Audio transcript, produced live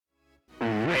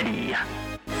Ready,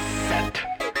 set,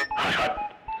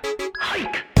 hut,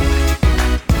 hike.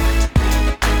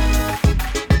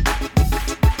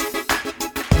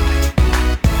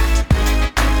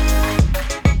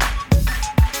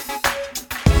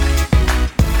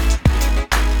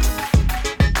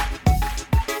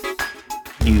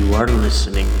 You are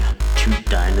listening to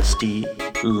Dynasty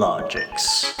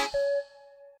Logics.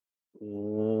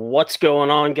 What's going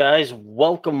on, guys?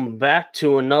 Welcome back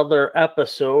to another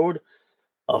episode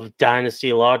of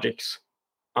Dynasty Logics.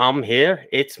 I'm here.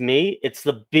 It's me. It's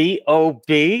the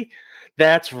B.O.B.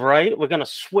 That's right. We're going to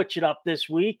switch it up this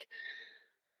week.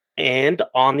 And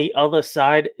on the other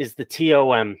side is the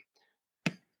T.O.M.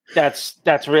 That's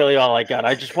really all I got.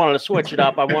 I just wanted to switch it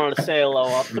up. I wanted to say hello.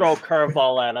 I'll throw a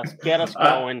curveball at us. Get us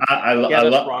going. Get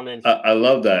us running. I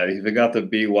love that. You forgot the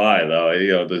B.Y. though.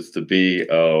 You know, there's the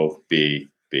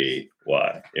B.O.B.B.Y.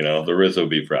 You know, the Riz will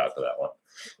be proud for that one.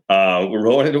 We're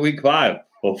rolling into week 5.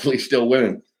 Hopefully still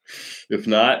winning. If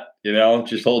not, you know,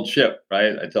 just hold ship,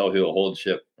 right? I tell people hold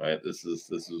ship, right? This is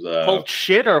hold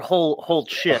shit or hold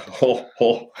shit. Plug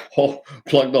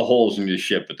the holes in your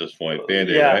ship at this point,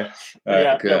 Band-Aid,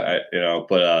 right? You know,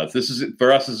 but this is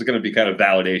for us. This is going to be kind of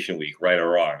validation week, right or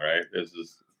wrong, right? This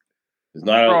is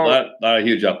not a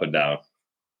huge up and down.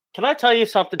 Can I tell you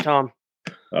something, Tom?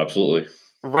 Absolutely.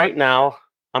 Right now,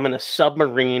 I'm in a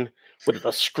submarine with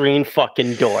a screen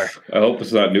fucking door. I hope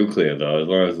it's not nuclear though. As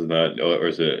long as it's not, or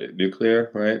is it nuclear?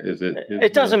 Right?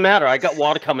 It doesn't matter. I got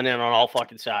water coming in on all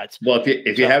fucking sides. Well,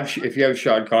 if you have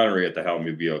Sean Connery at the helm,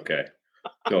 you'd be okay.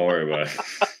 Don't worry about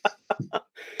it.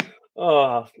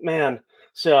 Oh man.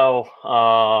 So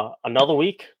another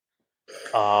week.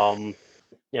 You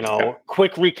know,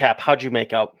 quick recap. How'd you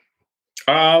make out?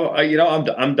 You know,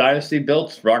 I'm dynasty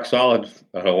built, rock solid.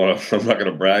 I'm not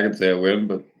gonna brag and say I win,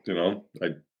 but you know,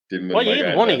 I didn't win. Well, you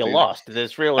didn't win or you lost.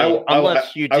 There's really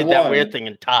unless you did that weird thing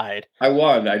and tied. I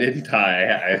won. I didn't tie.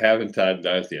 I haven't tied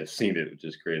dynasty. I've seen it, which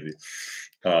is crazy.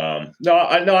 No,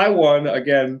 I won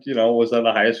again. You know, was that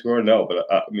the highest score? No, but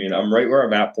I mean, I'm right where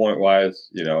I'm at point wise.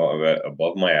 You know, I'm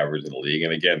above my average in the league,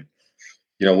 and again,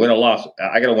 you know, win or loss,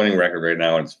 I got a winning record right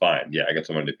now, and it's fine. Yeah, I got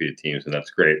some undefeated teams, and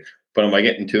that's great. But am I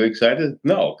getting too excited?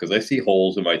 No, because I see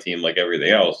holes in my team like everything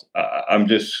else. I'm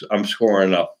scoring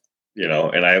enough, you know,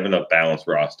 and I have enough balanced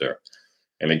roster.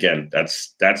 And again,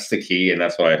 that's the key, and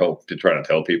that's what I hope to try to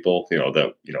tell people. You know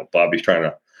that Bobby's trying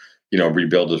to, you know,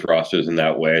 rebuild his rosters in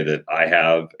that way that I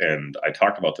have. And I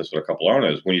talked about this with a couple of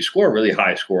owners. When you score a really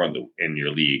high score in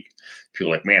your league,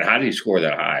 people are like, man, how did he score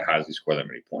that high? How does he score that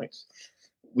many points?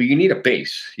 Well, you need a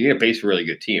base. You need a base of a really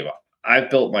good team. I've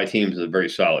built my teams as very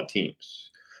solid teams.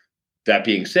 That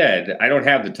being said, I don't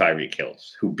have the Tyreek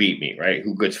Hills who beat me, right?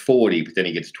 Who gets 40, but then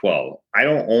he gets 12. I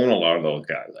don't own a lot of those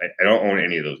guys. I don't own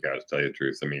any of those guys, to tell you the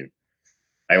truth. I mean,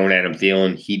 I own Adam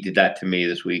Thielen. He did that to me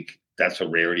this week. That's a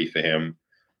rarity for him.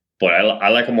 But I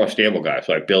like a more stable guy.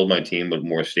 So I build my team with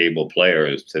more stable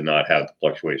players to not have the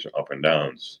fluctuation up and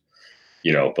downs.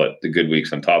 You know, but the good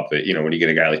weeks on top of it, you know, when you get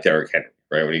a guy like Derrick Henry,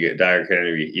 right? When you get Derrick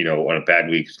Henry, you know, on a bad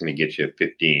week, it's going to get you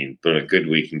 15. But on a good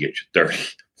week, it can get you 30,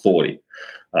 40.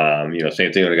 You know,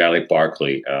 same thing with a guy like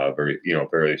Barkley,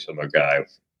 very similar guy.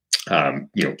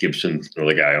 You know, Gibson,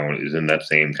 the guy I own, is in that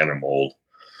same kind of mold.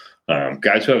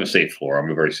 Guys who have a safe floor. I'm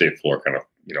a very safe floor kind of,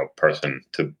 you know, person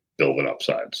to build an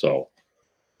upside. So,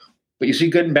 but you see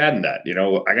good and bad in that. You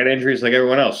know, I got injuries like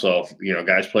everyone else. So, you know,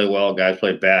 guys play well, guys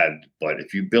play bad. But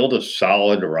if you build a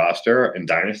solid roster in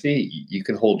Dynasty, you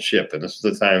can hold ship. And this is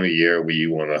the time of year where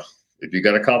you want to, if you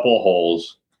got a couple of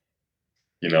holes,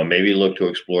 you know, maybe look to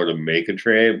explore to make a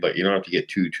trade, but you don't have to get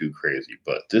too crazy.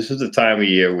 But this is the time of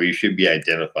year where you should be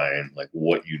identifying like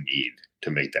what you need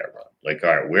to make that run. Like,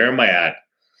 all right, where am I at?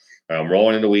 I'm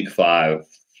rolling into week 5.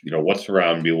 You know, what's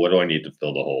around me? What do I need to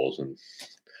fill the holes? And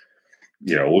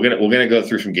you know, we're gonna go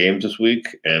through some games this week,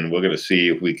 and we're gonna see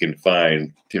if we can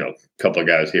find, you know, a couple of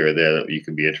guys here or there that you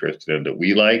can be interested in that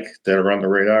we like that are on the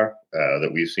radar,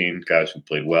 that we've seen, guys who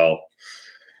played well,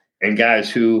 and guys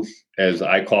who, as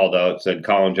I called out, said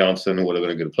Colin Johnson would have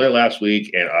been a good play last week,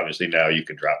 and obviously now you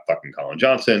can drop fucking Colin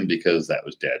Johnson because that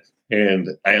was dead. And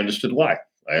I understood why.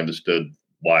 I understood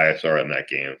why I saw it in that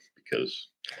game, because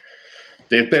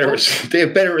they have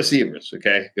better receivers.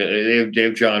 Okay, they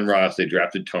have John Ross. They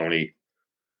drafted Tony.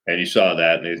 And you saw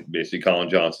that. And basically, Colin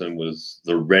Johnson was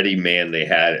the ready man they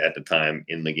had at the time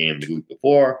in the game the week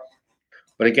before.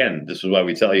 But again, this is why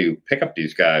we tell you, pick up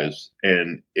these guys.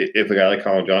 And if a guy like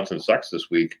Colin Johnson sucks this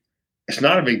week, it's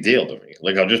not a big deal to me.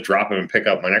 Like, I'll just drop him and pick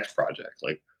up my next project.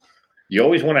 Like, you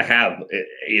always want to have,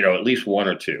 you know, at least one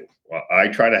or two. Well, I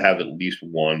try to have at least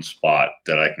one spot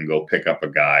that I can go pick up a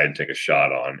guy and take a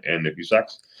shot on. And if he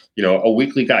sucks, a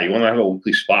weekly guy. You want to have a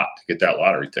weekly spot to get that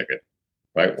lottery ticket,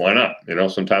 right? Why not?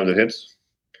 Sometimes it hits.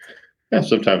 Yeah,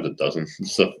 sometimes it doesn't.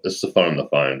 It's the fun in the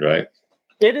find, right?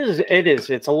 It is. It is.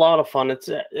 It's a lot of fun. It's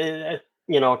to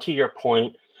your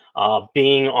point,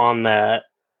 being on that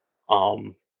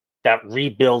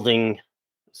rebuilding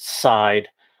side,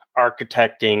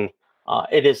 architecting.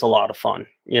 It is a lot of fun.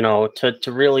 To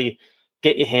really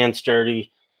get your hands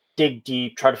dirty, dig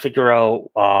deep, try to figure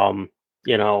out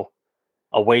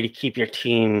a way to keep your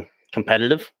team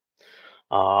competitive,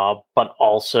 but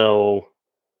also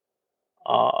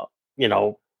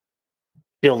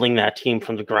building that team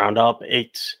from the ground up.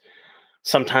 It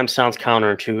sometimes sounds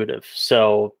counterintuitive.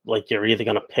 So like you're either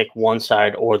going to pick one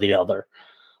side or the other.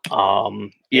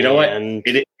 You know what?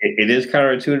 It is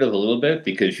counterintuitive a little bit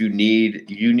because you need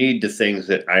the things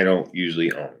that I don't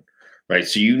usually own, right?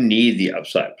 So you need the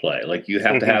upside play. Like you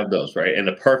have to have those, right? And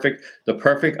the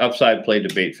perfect upside play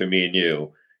debate for me and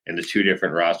you and the two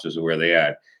different rosters of where they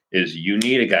at is you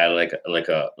need a guy like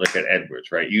an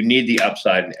Edwards, right? You need the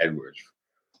upside in Edwards.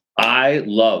 I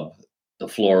love the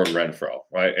floor in Renfroe,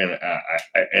 right?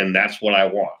 And that's what I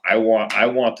want. I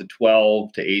want the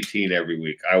 12 to 18 every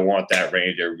week. I want that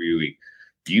range every week.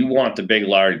 You want the big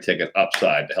lottery ticket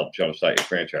upside to help jumpstart your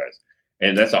franchise.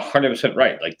 And that's 100%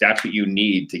 right. Like that's what you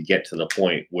need to get to the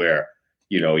point where,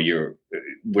 you're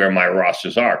where my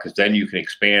rosters are, because then you can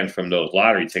expand from those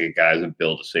lottery ticket guys and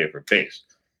build a safer base.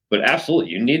 But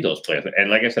absolutely, you need those players.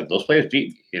 And like I said, those players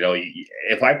beat me.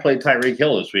 If I played Tyreek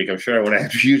Hill this week, I'm sure I would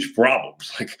have huge problems.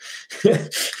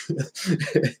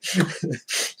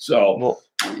 So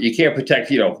you can't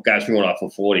protect, guys going off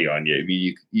of 40 on you. I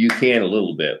mean, you can a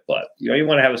little bit, but, you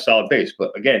want to have a solid base.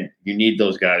 But again, you need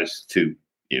those guys to,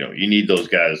 you need those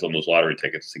guys on those lottery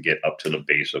tickets to get up to the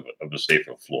base of a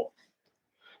safer floor.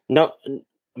 No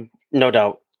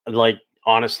doubt. Like,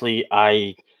 honestly,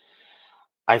 I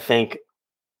think,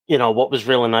 what was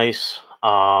really nice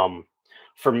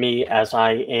for me as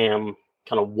I am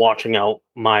kind of watching out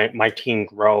my team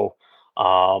grow,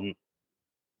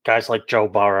 guys like Joe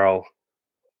Burrow,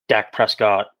 Dak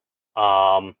Prescott,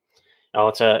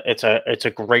 it's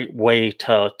a great way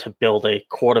to build a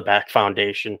quarterback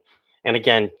foundation. And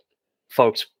again,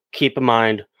 folks, keep in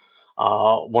mind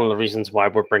one of the reasons why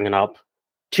we're bringing up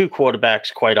two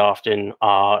quarterbacks quite often.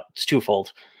 It's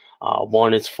twofold.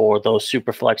 One is for those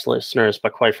super flex listeners,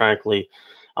 but quite frankly,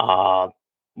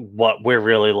 what we're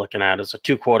really looking at is a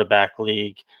 2 quarterback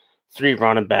league, 3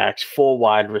 running backs, 4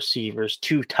 wide receivers,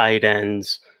 2 tight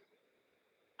ends,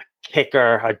 a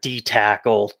kicker, a D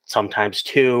tackle, sometimes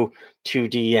 2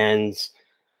 D ends,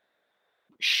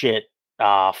 4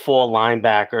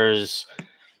 linebackers,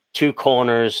 2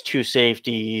 corners, 2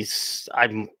 safeties.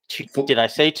 Did I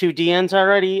say 2 DNs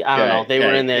already? I don't know. They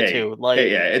were in there too.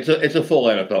 It's a full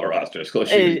NFL roster. So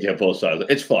you get both sides.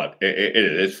 It's fun. It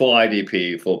is. It's full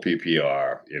IDP, full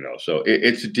PPR. So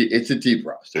it's a deep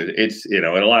roster. It's and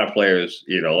a lot of players.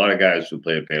 A lot of guys who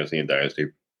play in fantasy and dynasty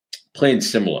playing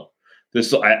similar.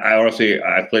 I honestly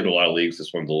I've played a lot of leagues.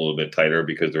 This one's a little bit tighter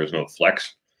because there's no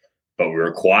flex, but we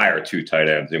require 2 tight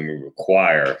ends and we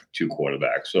require 2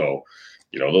 quarterbacks. So.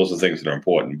 Those are things that are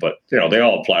important, but they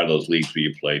all apply to those leagues where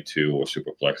you play 2 or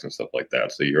super flex and stuff like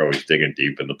that. So you're always digging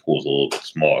deep, and the pool's a little bit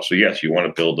smaller. So yes, you want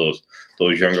to build those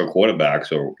younger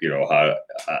quarterbacks, or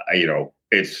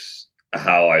it's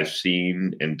how I've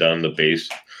seen and done the base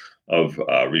of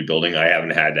rebuilding. I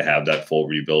haven't had to have that full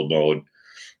rebuild mode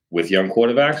with young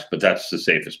quarterbacks, but that's the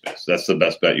safest bet. That's the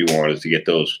best bet you want, is to get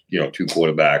those 2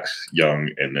 quarterbacks young,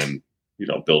 and then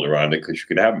build around it, because you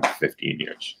could have them for 15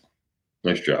 years.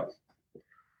 Nice job.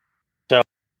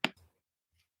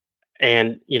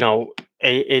 And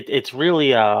it's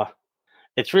really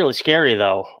scary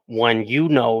though when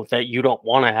that you don't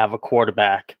want to have a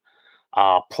quarterback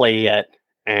play yet,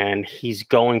 and he's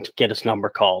going to get his number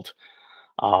called.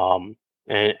 And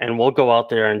we'll go out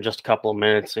there in just a couple of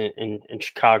minutes in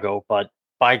Chicago. But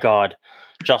by God,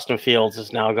 Justin Fields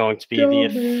is now going to be the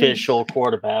official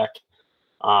quarterback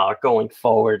going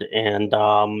forward, and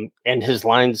his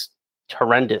line's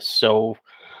horrendous. So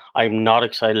I'm not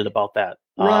excited about that.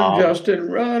 Run, Justin,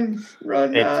 run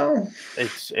now.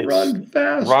 It's run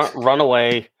fast. Run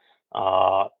away.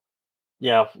 We'll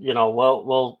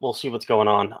see what's going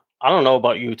on. I don't know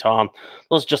about you, Tom.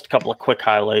 Those are just a couple of quick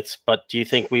highlights, but do you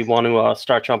think we want to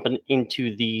start jumping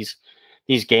into these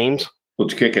games?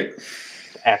 Let's kick it.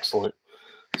 Excellent.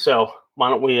 So why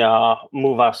don't we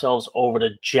move ourselves over to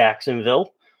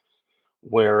Jacksonville,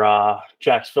 where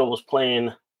Jacksonville was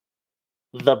playing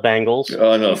the Bengals.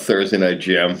 Oh no, Thursday night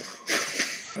jam.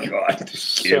 God,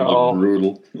 this game was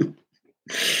brutal.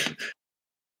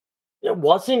 It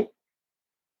wasn't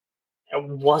It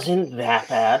wasn't that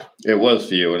bad. It was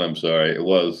for you, and I'm sorry. It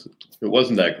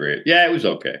wasn't that great. Yeah, it was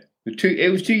okay.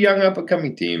 It was too young, up and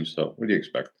coming team. So what do you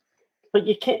expect? But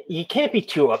you can't be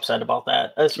too upset about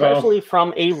that, Well, especially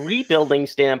from a rebuilding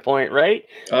standpoint, right?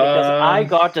 Because I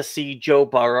got to see Joe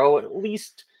Burrow at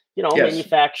least, yes,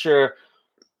 manufacture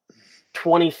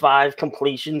 25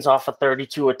 completions off of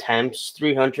 32 attempts,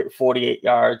 348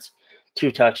 yards,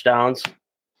 2 touchdowns.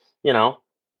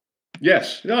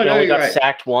 yes. No, He no, only you're got right.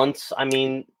 sacked once. I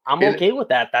mean, I'm It- okay with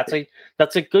that. That's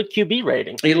a good QB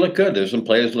rating. He looked good. There's some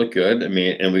players look good. I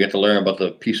mean, and we get to learn about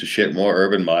the piece of shit more,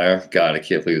 Urban Meyer. God, I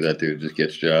can't believe that dude just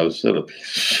gets jobs. What a piece of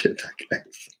shit that guy.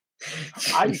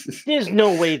 There's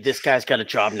no way this guy's got a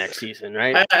job next season,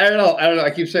 right? I don't know. I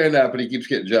keep saying that, but he keeps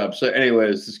getting jobs. So,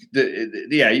 anyways,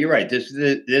 yeah, you're right. There's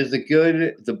the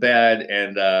good, the bad,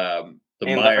 and the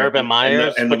Meyer, the Urban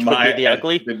Myers, and which would be the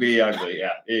ugly. The ugly.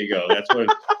 Yeah, there you go. That's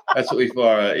what we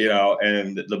for.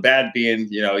 And the bad being,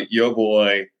 your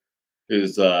boy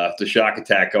is the shock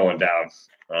attack going down.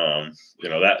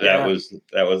 That was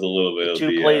a little bit of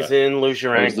 2 plays in, lose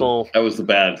your ankle. That was the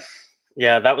bad.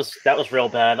 Yeah, that was real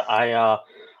bad. I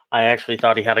actually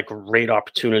thought he had a great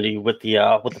opportunity with the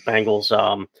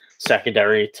Bengals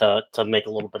secondary to make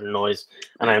a little bit of noise.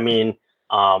 And I mean,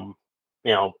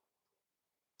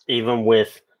 even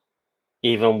with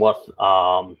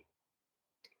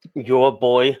your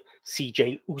boy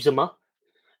CJ Uzomah.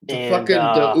 The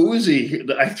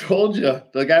Uzi. I told you,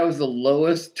 the guy was the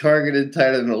lowest targeted tight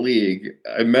end in the league.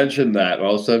 I mentioned that.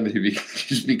 All of a sudden, he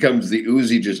just becomes the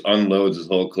Uzi, just unloads his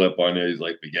whole clip on you. He's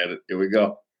like, forget it. Here we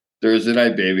go. Thursday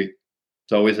night, baby.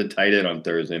 It's always a tight end on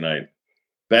Thursday night.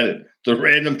 Bet it. It's a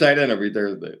random tight end every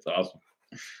Thursday. It's awesome.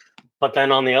 But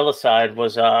then on the other side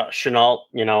was Shenault.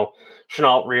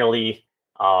 Shenault really.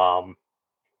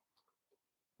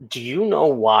 Do you know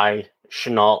why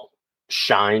Shenault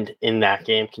shined in that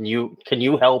game? Can you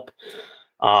help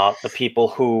the people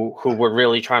who were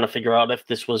really trying to figure out if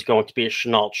this was going to be a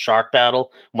Shenault Shark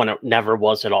battle when it never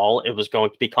was at all? It was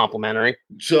going to be complimentary.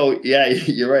 So yeah,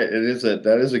 you're right.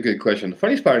 That is a good question. The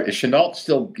funniest part is Shenault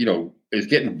still is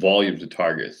getting volumes of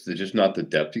targets. They're just not the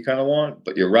depth you kind of want.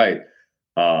 But you're right.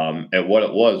 And what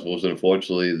it was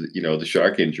unfortunately the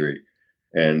Shark injury.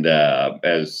 And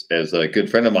as a good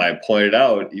friend of mine pointed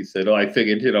out, he said, I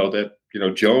figured that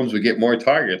Jones would get more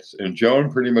targets, and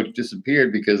Jones pretty much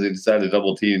disappeared because they decided to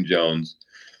double team Jones,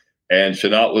 and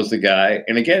Shenault was the guy.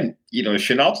 And again,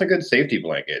 Chenault's a good safety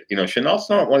blanket. Chenault's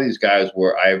not one of these guys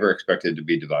where I ever expected to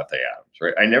be Devontae Adams,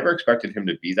 right? I never expected him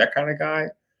to be that kind of guy.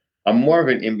 I'm more of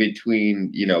an in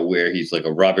between, where he's like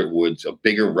a Robert Woods, a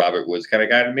bigger Robert Woods kind of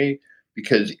guy to me,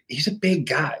 because he's a big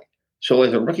guy. So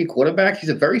as a rookie quarterback, he's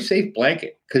a very safe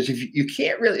blanket, because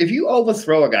if you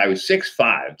overthrow a guy who's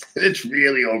 6'5", it's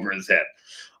really over his head.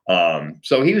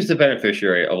 So he was the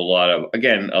beneficiary of a lot of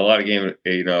games,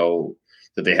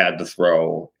 that they had to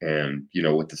throw, and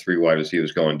with the 3 wide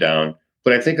receivers going down.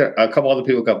 But I think a couple other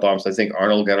people got bumps. I think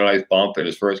Arnold got a nice bump in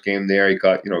his first game there. He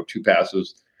caught 2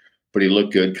 passes, but he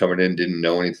looked good coming in. Didn't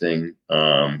know anything.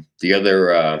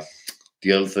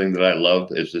 The other thing that I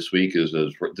loved is this week is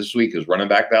running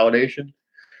back validation.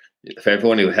 For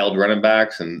everyone who held running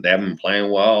backs and they haven't been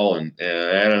playing well, and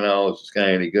I don't know, is this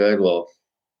guy any good? Well,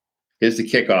 here's the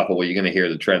kickoff of what you're going to hear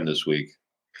the trend this week.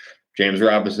 James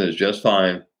Robinson is just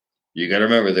fine. You got to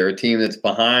remember, they're a team that's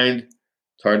behind.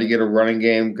 It's hard to get a running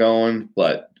game going,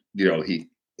 but he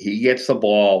gets the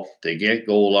ball. They get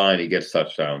goal line. He gets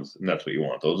touchdowns, and that's what you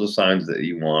want. Those are signs that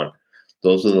you want.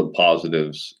 Those are the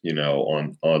positives,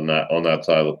 on that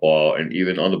side of the ball. And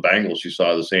even on the Bengals, you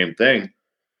saw the same thing.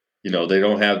 They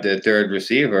don't have their third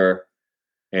receiver.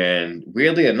 And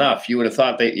weirdly enough, you would have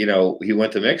thought that, he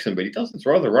went to Mixon, but he doesn't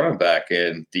throw the running back.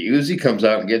 And the Uzi comes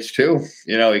out and gets 2.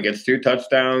 He gets 2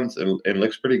 touchdowns and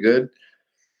looks pretty good.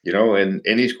 And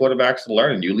these quarterbacks are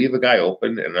learning. You leave a guy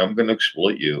open, and I'm going to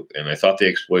exploit you. And I thought they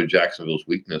exploited Jacksonville's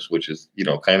weakness, which is,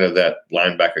 kind of that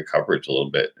linebacker coverage a little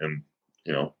bit. And,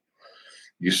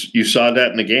 you saw that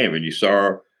in the game, and you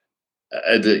saw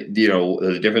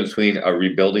the difference between a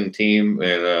rebuilding team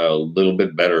and a little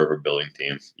bit better rebuilding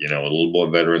team. A little more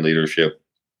veteran leadership.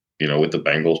 With the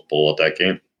Bengals pull out that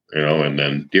game. And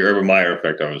then the Urban Meyer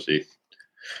effect obviously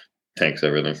tanks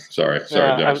everything. Sorry,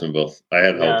 Jacksonville. I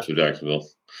had hopes for Jacksonville.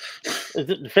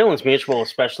 The feeling's mutual,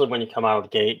 especially when you come out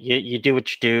of the gate. You do what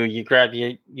you do.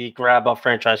 You grab a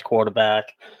franchise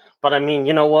quarterback. But I mean,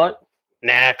 you know what?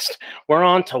 Next, we're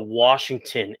on to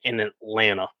Washington in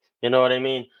Atlanta. You know what I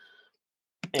mean?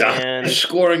 And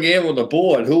scoring game on the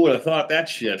board. Who would have thought that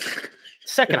shit?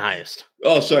 Second highest.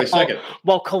 Oh, sorry, second.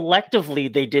 Well, collectively,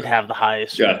 they did have the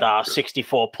highest Yeah. with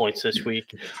 64 points this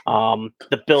week.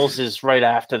 The Bills is right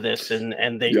after this,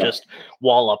 and they Yeah. just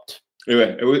walloped.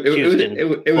 Anyway, Houston,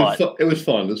 it was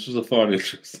fun. This was a fun,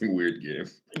 interesting, weird game.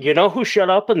 You know who shut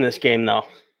up in this game, though?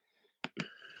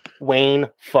 Wayne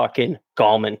fucking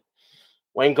Gallman.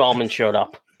 Wayne Gallman showed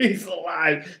up. He's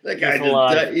alive. That He's guy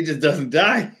alive. he just doesn't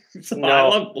die. No.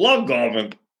 I love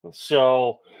Gallman.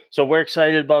 So we're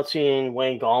excited about seeing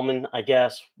Wayne Gallman, I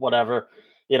guess, whatever.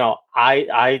 You know,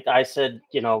 I said,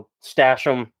 you know, stash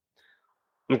him.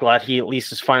 I'm glad he at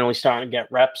least is finally starting to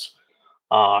get reps.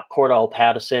 Cordell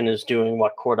Patterson is doing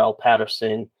what Cordell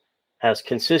Patterson has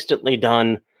consistently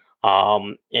done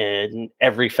in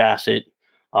every facet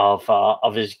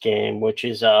of his game, which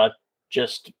is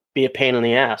just be a pain in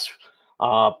the ass.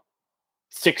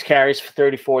 6 carries for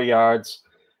 34 yards,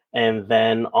 and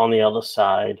then on the other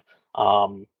side,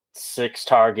 6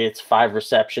 targets, 5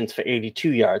 receptions for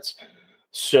 82 yards.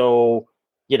 So,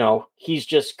 you know, he's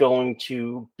just going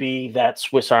to be that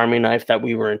Swiss Army knife that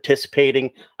we were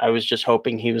anticipating. I was just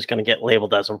hoping he was going to get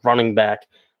labeled as a running back,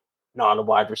 not a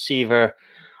wide receiver.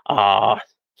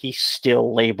 He's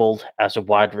still labeled as a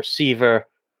wide receiver,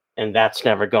 and that's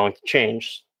never going to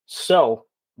change. So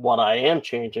what I am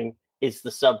changing is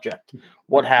the subject.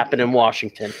 What happened in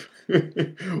Washington?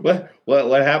 What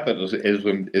happened is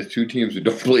when it's 2 teams who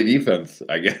don't play defense,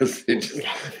 I guess.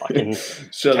 Fucking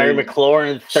So Terry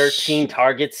McLaurin, 13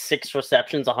 targets, 6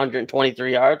 receptions,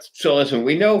 123 yards. So listen,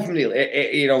 we know from the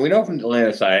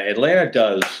Atlanta side, Atlanta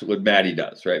does what Matty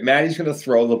does, right? Matty's going to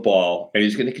throw the ball, and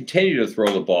he's going to continue to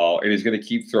throw the ball, and he's going to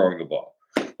keep throwing the ball,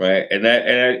 right?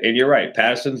 And you're right,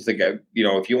 Patterson's the guy. You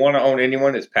know, if you want to own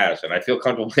anyone, it's Patterson. I feel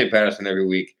comfortable playing Patterson every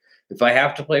week. If I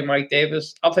have to play Mike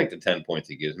Davis, I'll take the 10 points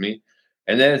he gives me.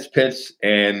 And then it's Pitts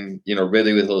and, you know,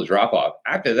 Ridley with a little drop off.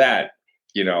 After that,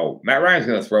 you know, Matt Ryan's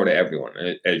going to throw to everyone,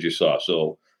 as you saw.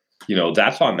 So, you know,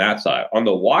 that's on that side. On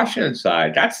the Washington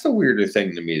side, that's the weirdest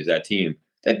thing to me is that team.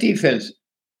 That defense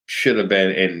should have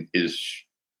been and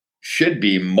should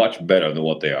be much better than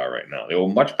what they are right now. They were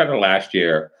much better last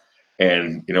year.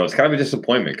 And, you know, it's kind of a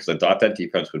disappointment because I thought that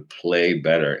defense would play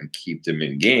better and keep them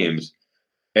in games.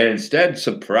 And instead,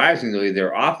 surprisingly,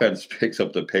 their offense picks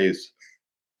up the pace.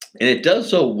 And it does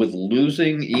so with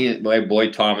losing my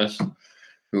boy Thomas,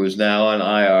 who is now on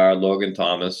IR, Logan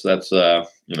Thomas. That's,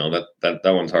 you know, that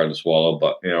one's hard to swallow.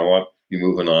 But you know what? You're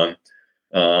moving on.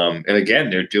 And again,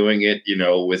 they're doing it, you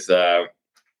know, with a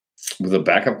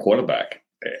backup quarterback.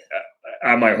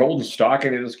 Am I holding stock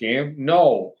in this game?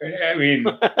 No. I mean,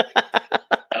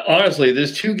 honestly,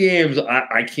 there's 2 games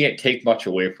I can't take much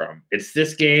away from. It's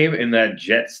this game and that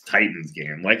Jets-Titans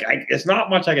game. Like, it's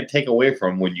not much I can take away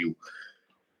from when you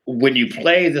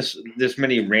play this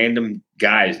many random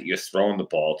guys that you're throwing the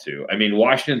ball to. I mean,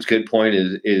 Washington's good point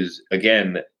is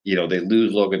again, you know, they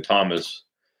lose Logan Thomas,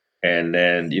 and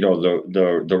then, you know,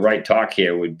 the right talk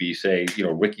here would be, say, you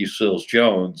know, Ricky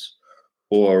Seals-Jones.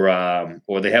 Or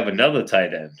they have another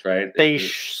tight end, right? They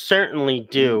certainly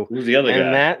do. Who's the other guy?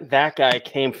 And that guy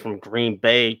came from Green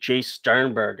Bay, Jay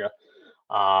Sternberger.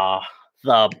 The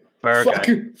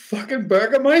burger. Fucking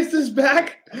Burgermeister's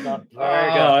back. The burger.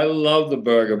 I love the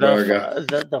burger.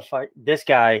 This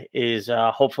guy is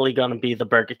hopefully going to be the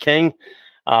Burger King.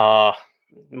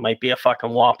 Might be a fucking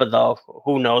Whopper, though.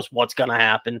 Who knows what's going to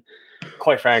happen?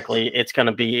 Quite frankly, it's going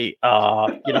to be,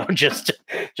 you know, just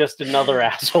another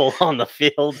asshole on the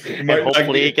field. And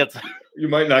hopefully it gets. You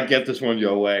might not get this one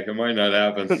your way. It might not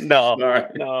happen.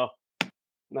 No.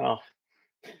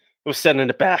 We're sending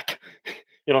it back.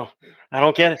 You know, I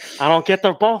don't get it. I don't get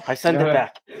the ball. I send it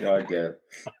back. Yeah, I get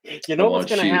it. You know what's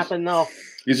going to happen, though?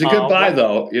 He's a good buy,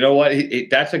 though. You know what?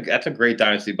 That's a great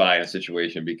dynasty buy in a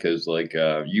situation because, like,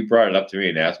 you brought it up to me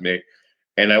and asked me,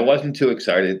 and I wasn't too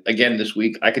excited. Again, this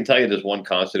week, I can tell you there's one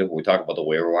constant when we talk about the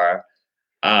waiver wire.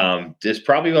 There's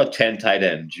probably about 10 tight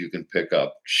ends you can pick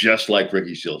up, just like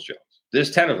Ricky Seals-Jones.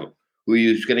 There's 10 of them who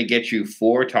is going to get you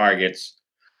 4 targets,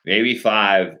 maybe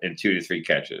 5, and 2 to 3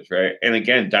 catches, right? And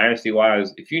again,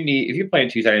 dynasty-wise, if you're playing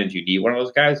 2 tight ends, you need one of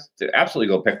those guys to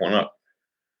absolutely go pick one up.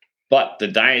 But the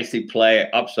dynasty play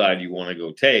upside you want to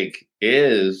go take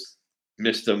is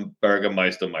Mr.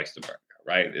 Burgermeister,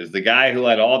 right? Is the guy who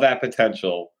had all that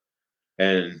potential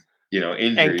and, you know,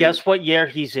 injury. And guess what year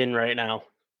he's in right now?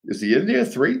 Is he in there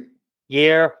 3?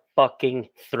 Year fucking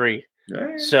 3.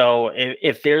 Right. So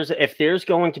if there's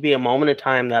going to be a moment in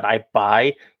time that I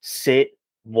buy, sit,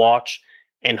 watch,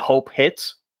 and hope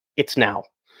hits, it's now.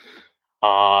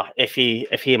 If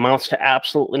he amounts to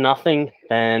absolutely nothing,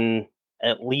 then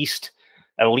at least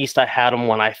I had him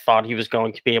when I thought he was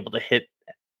going to be able to hit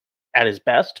at his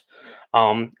best.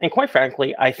 And quite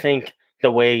frankly, I think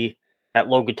the way that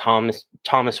Logan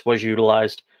Thomas was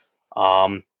utilized,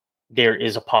 there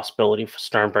is a possibility for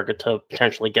Sternberger to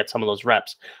potentially get some of those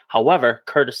reps. However,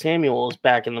 Curtis Samuel is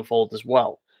back in the fold as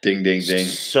well. Ding, ding, ding.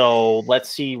 So let's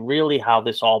see really how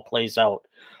this all plays out.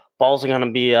 Balls are going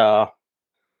to be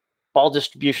ball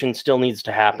distribution still needs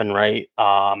to happen, right?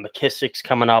 McKissick's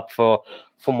coming up for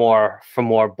more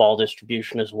ball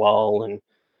distribution as well, and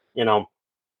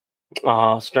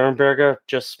Sternberger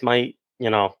just might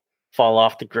fall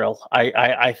off the grill.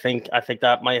 I think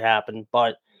that might happen,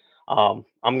 but I'm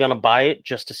gonna buy it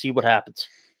just to see what happens.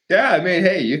 Yeah, I mean,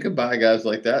 hey, you can buy guys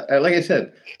like that. Like I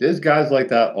said, there's guys like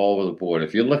that all over the board.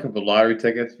 If you're looking for lottery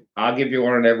tickets, I'll give you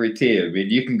one on every team. I mean,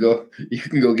 you can go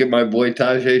get my boy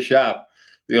Tajay Sharp,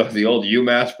 the old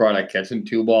UMass product, catching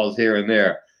 2 balls here and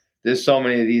there. There's so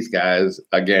many of these guys.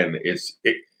 Again, this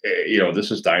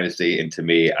is dynasty, and to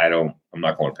me, I'm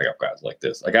not going to pick up guys like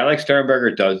this. Like I like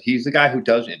Sternberger. He's the guy who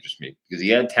does interest me because he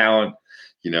had talent.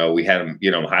 We had him,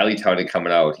 highly touted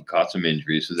coming out. He caught some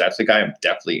injuries. So that's the guy I'm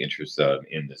definitely interested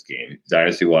in this game.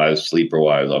 Dynasty-wise,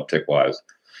 sleeper-wise, uptick-wise.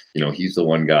 He's the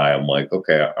one guy I'm like,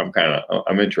 okay,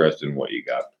 I'm interested in what you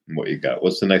got.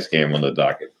 What's the next game on the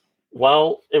docket?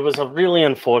 Well, it was a really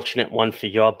unfortunate one for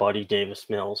your buddy, Davis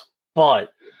Mills.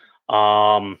 But,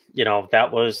 that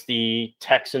was the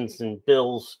Texans and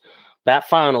Bills. That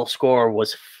final score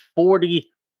was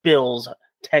 40 Bills,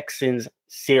 Texans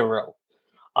 0.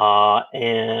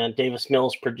 And Davis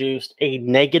Mills produced a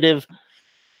negative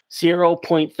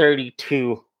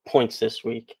 0.32 points this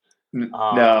week.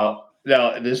 Now,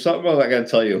 there's something I got to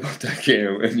tell you about that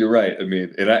game, and you're right. I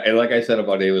mean, and like I said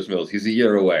about Davis Mills, he's a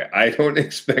year away. I don't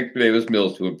expect Davis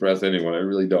Mills to impress anyone. I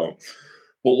really don't.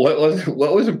 But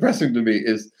what was impressive to me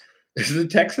is the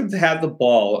Texans had the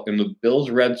ball in the Bills'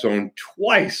 red zone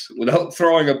twice without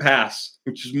throwing a pass,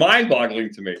 which is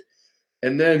mind-boggling to me.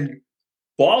 And then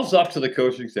balls up to the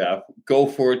coaching staff, go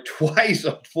for it twice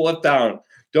on 4th down.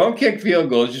 Don't kick field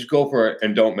goals, just go for it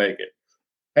and don't make it.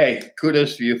 Hey,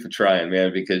 kudos to you for trying,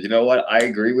 man, because you know what? I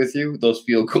agree with you. Those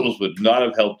field goals would not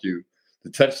have helped you. The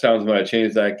touchdowns might have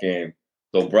changed that game.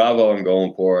 So bravo, I'm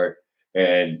going for it.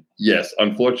 And yes,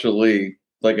 unfortunately,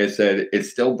 like I said,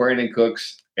 it's still Brandon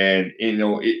Cooks. And,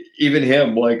 even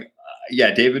him,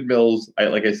 David Mills,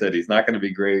 like I said, he's not going to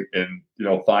be great. And,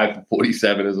 5 for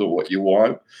 47 isn't what you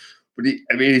want. But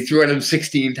he threw at him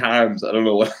 16 times. I don't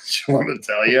know what else you want to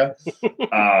tell you.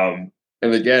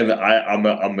 And again, I'm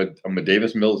a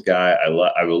Davis Mills guy.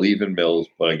 I believe in Mills,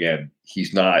 but again,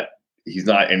 he's not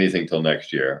anything till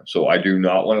next year. So I do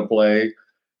not want to play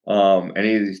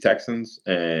any of these Texans,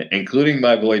 including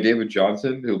my boy David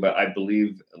Johnson, who I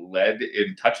believe led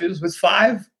in touches with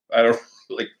 5. I don't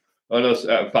like. Oh no,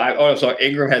 5. Oh no, so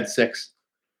Ingram had 6.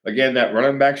 Again, that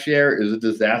running back share is a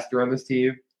disaster on this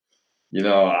team.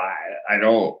 I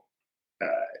don't.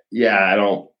 I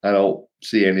don't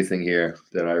see anything here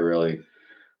that I really.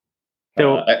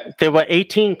 There were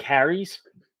 18 carries,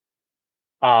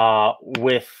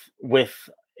 with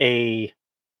a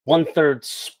 1/3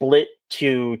 split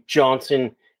to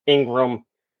Johnson, Ingram,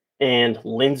 and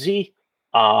Lindsey.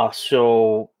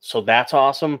 So that's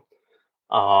awesome.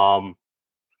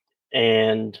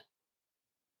 And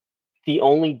the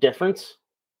only difference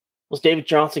was David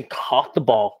Johnson caught the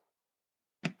ball.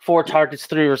 4 targets,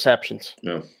 3 receptions.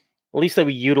 No. At least they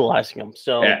were utilizing him.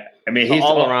 So yeah, I mean, he's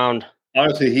all around.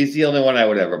 Honestly, he's the only one I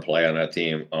would ever play on that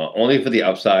team. Only for the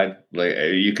upside. Like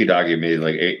you could argue me,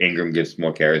 like Ingram gets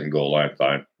more carries and goal line,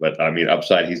 fine. But I mean,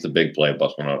 upside, he's the big play.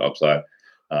 Bust one on upside.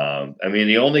 I mean,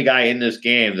 the only guy in this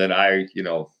game that I,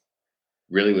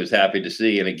 really was happy to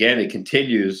see, and again, it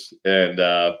continues, and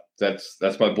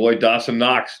that's my boy Dawson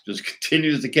Knox. Just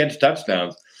continues to catch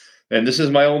touchdowns. And this is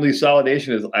my only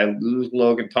solidation is I lose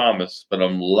Logan Thomas, but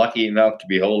I'm lucky enough to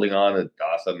be holding on to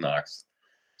Dawson Knox.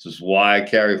 This is why I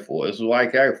carry 4. This is why I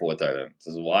carry 4 tight ends.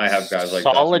 This is why I have guys like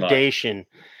solidation.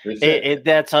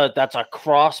 That's a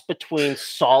cross between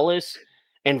solace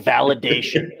and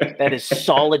validation. That is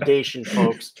solidation,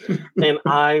 folks. And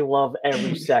I love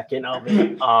every second of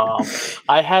it.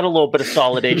 I had a little bit of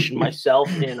solidation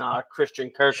myself in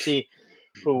Christian Kirksey,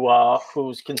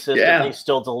 who's consistently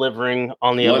still delivering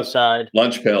on the other side.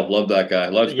 Lunch Pail, love that guy.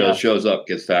 Lunch Pail shows up,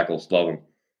 gets tackles, love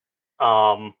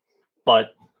him.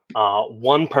 But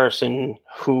one person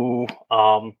who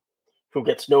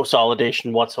gets no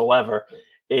solidation whatsoever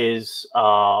is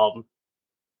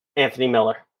Anthony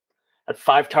Miller. At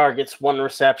 5 targets, 1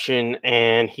 reception,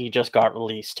 and he just got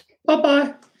released.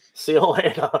 Bye-bye. See you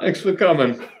later. Thanks for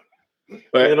coming.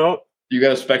 But, you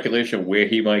got a speculation where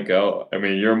he might go? I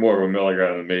mean, you're more of a Miller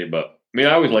guy than me, but I mean,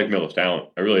 I always like Miller's talent.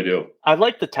 I really do. I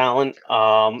like the talent.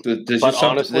 But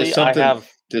honestly,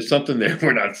 there's something there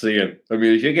we're not seeing. I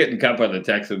mean, if you're getting cut by the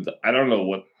Texans, I don't know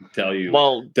what to tell you.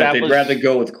 Well, that they'd rather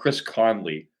go with Chris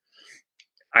Conley.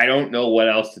 I don't know what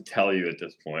else to tell you at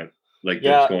this point. Like,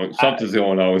 something's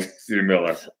going on with Steve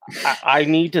Miller. I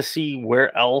need to see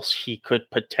where else he could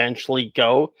potentially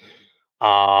go.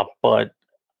 But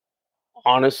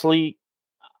honestly,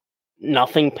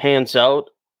 nothing pans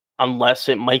out unless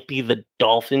it might be the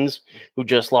Dolphins, who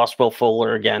just lost Will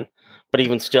Fuller again. But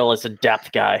even still, as a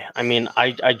depth guy, I mean,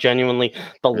 I genuinely,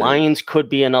 the Lions could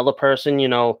be another person,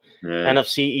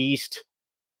 NFC East,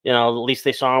 at least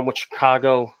they saw him with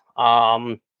Chicago.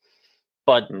 But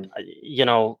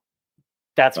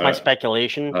that's my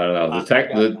speculation. I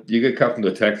don't know. You get cut from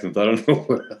the Texans. I don't know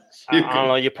what else. I don't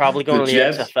know. You're probably going to the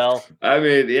XFL. I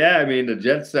mean, the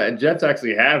Jets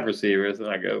actually have receivers, and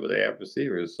I go, but they have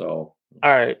receivers. So,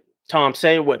 all right, Tom,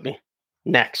 say it with me.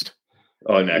 Next.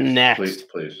 Oh, next.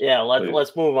 Please. Yeah,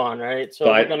 let's move on. Right. So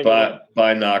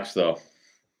buy Knox though.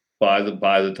 Buy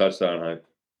the touchdown hype.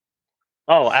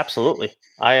 Oh, absolutely.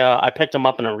 I picked him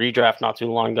up in a redraft not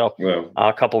too long ago,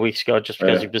 a couple weeks ago, just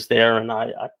because he was there, and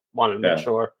I wanted to make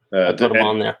sure I put him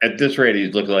on there. At this rate,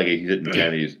 he's looking like he's hitting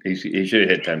 10. He should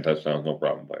have hit 10 touchdowns, no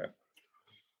problem.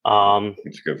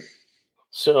 It's good.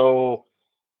 So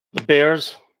the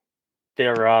Bears,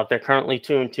 they're currently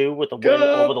 2-2 with a win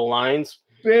over the Lions.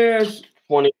 Bears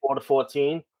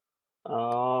 24-14.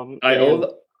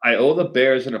 I owe the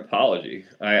Bears an apology.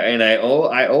 I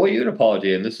owe you an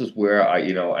apology, and this is where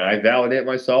and I validate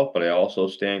myself, but I also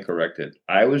stand corrected.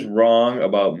 I was wrong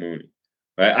about Mooney.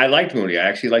 Right? I liked Mooney. I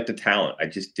actually liked the talent. I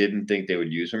just didn't think they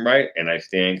would use him right, and I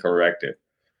stand corrected.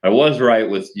 I was right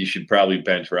with you should probably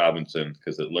bench Robinson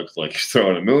because it looks like he's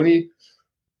throwing a Mooney.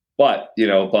 But,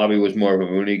 Bobby was more of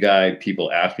a Mooney guy.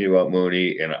 People asked me about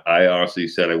Mooney, and I honestly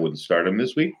said I wouldn't start him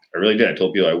this week. I really did. I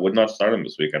told people I would not start him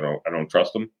this week. I don't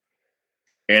trust him.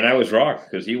 And I was wrong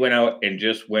because he went out and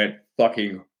just went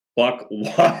fucking buck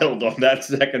wild on that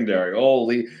secondary.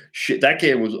 Holy shit. That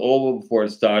game was over before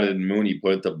it started, and Mooney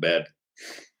put it to bed.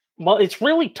 Well, it's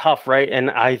really tough, right?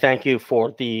 And I thank you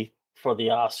for the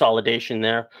solidation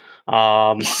there.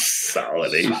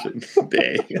 Solidation.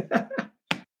 Dang.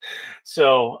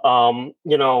 So,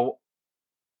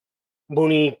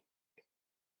 Mooney,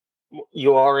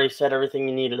 you already said everything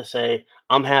you needed to say.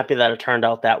 I'm happy that it turned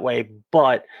out that way.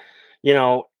 But,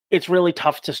 it's really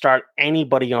tough to start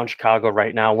anybody on Chicago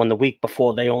right now when the week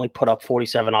before they only put up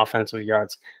 47 offensive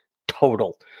yards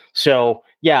total. So,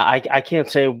 yeah, I can't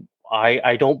say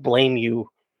I don't blame you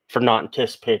for not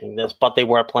anticipating this, but they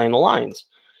were playing the Lions.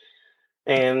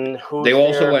 And they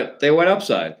went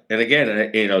upside. And again,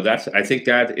 I think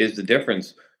that is the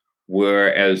difference.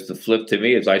 Whereas the flip to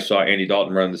me is I saw Andy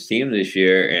Dalton run this team this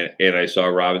year, and I saw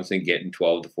Robinson getting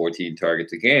 12 to 14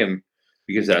 targets a game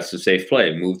because that's the safe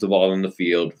play. Move the ball on the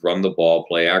field, run the ball,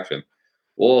 play action.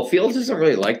 Well, Fields isn't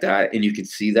really like that, and you can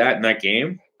see that in that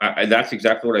game. That's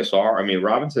exactly what I saw. I mean,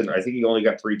 Robinson, I think he only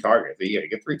got 3 targets. He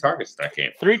got 3 targets in that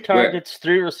game. 3 targets,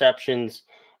 3 receptions.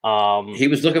 He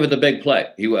was looking for the big play.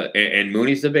 He was, and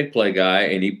Mooney's the big play guy,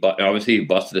 and he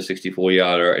busted a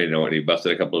 64-yarder, and he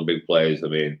busted a couple of big plays. I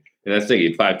mean, and that's the thing. He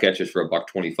had 5 catches for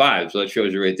 $125, so that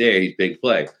shows you right there he's big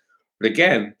play. But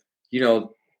again,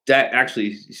 that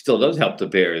actually still does help the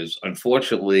Bears.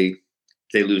 Unfortunately,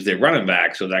 they lose their running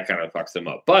back, so that kind of fucks them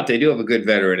up. But they do have a good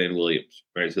veteran in Williams,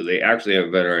 right? So they actually have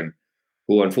a veteran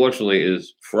who, unfortunately,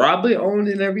 is probably owned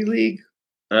in every league.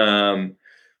 And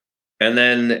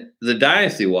then the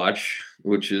Dynasty Watch,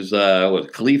 which is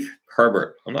Khalif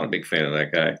Herbert. I'm not a big fan of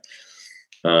that guy.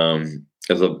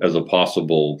 As a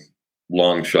possible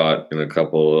long shot in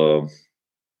for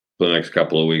the next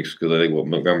couple of weeks, because I think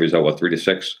Montgomery's at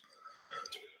 3-6.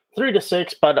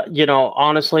 3-6, but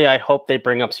honestly, I hope they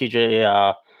bring up CJ.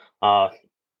 I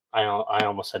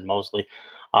almost said Mosley,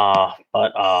 but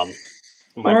my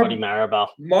buddy Maribel.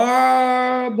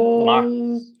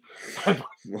 Marbles.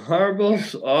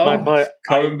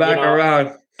 Coming back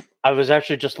around. I was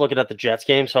actually just looking at the Jets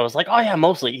game, so I was like, oh yeah,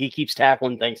 Mosley. He keeps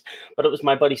tackling things, but it was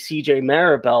my buddy CJ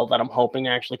Maribel that I'm hoping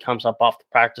actually comes up off the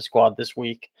practice squad this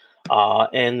week,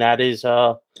 and that is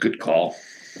good call.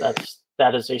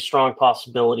 That is a strong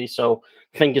possibility. So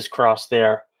fingers crossed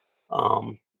there.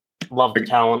 Love the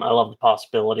talent. I love the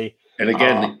possibility. And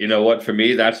again, you know what? For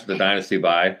me, that's the dynasty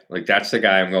buy. Like, that's the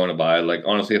guy I'm going to buy. Like,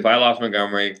 honestly, if I lost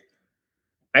Montgomery,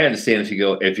 I understand if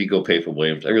you go pay for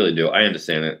Williams. I really do. I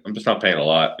understand it. I'm just not paying a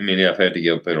lot. I mean, if I had to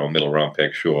give a middle round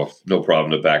pick, sure, no problem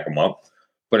to back him up.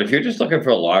 But if you're just looking for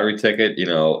a lottery ticket,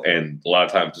 and a lot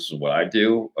of times this is what I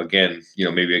do. Again,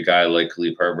 maybe a guy like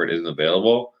Khalif Herbert isn't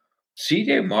available.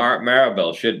 CJ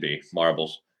Maribel should be.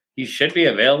 Marbles. he should be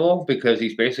available because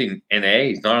he's basically NA.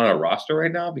 He's not on a roster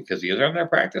right now because he is on their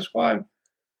practice squad.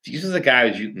 These are the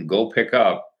guys you can go pick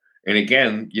up. And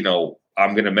again,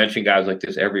 I'm going to mention guys like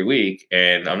this every week,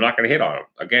 and I'm not going to hit on him.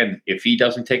 Again, if he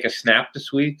doesn't take a snap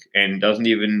this week and doesn't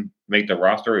even make the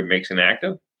roster, he makes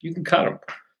inactive, you can cut him.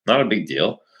 Not a big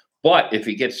deal. But if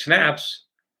he gets snaps,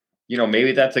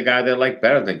 maybe that's a guy they like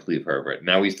better than Cleve Herbert.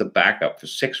 Now he's the backup for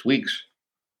 6 weeks.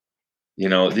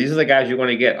 These are the guys you want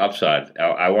to get upside.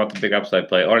 I want the big upside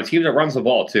play on a team that runs the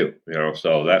ball too.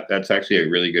 So that's actually a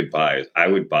really good buy. I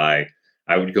would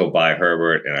go buy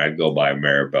Herbert, and I'd go buy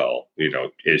Maribel.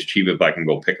 As cheap if I can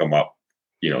go pick him up.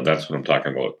 That's what I'm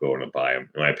talking about. Going to buy him.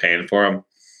 Am I paying for him?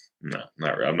 No,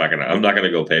 not really. I'm not gonna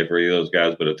go pay for either of those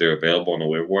guys. But if they're available on the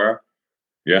waiver wire,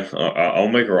 yeah, I'll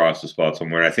make a roster spot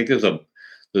somewhere. And I think there's a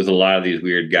lot of these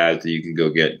weird guys that you can go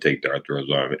get and take dart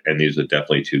throws on, and these are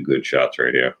definitely 2 good shots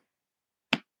right here.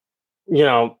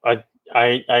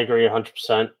 I agree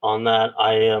 100% on that.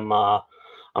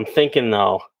 I'm thinking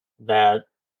though that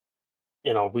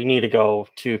we need to go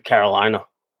to Carolina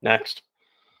next,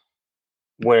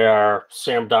 where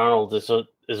Sam Darnold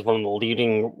is one of the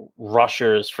leading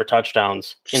rushers for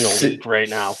touchdowns in the league right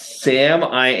now. Sam,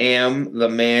 I am the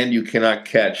man you cannot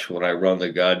catch when I run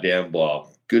the goddamn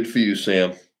ball. Good for you,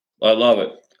 Sam. I love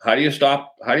it. How do you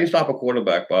stop a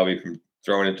quarterback, Bobby, from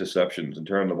throwing interceptions and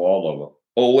turning the ball over?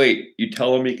 Oh, wait, you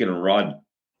tell him he can run.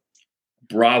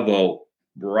 Bravo,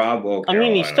 Carolina. I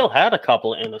mean, he still had a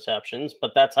couple of interceptions,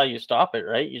 but that's how you stop it,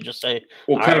 right? You just say,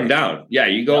 well, cut him down. Yeah,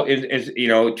 you go,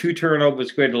 2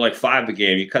 turnovers compared to like 5 a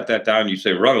game. You cut that down, you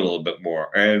say run a little bit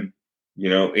more. And,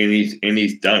 and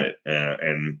he's done it.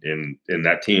 And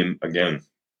that team, again,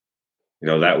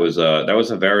 that was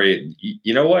a very,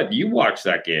 what? You watched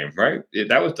that game, right?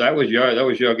 That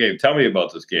was your game. Tell me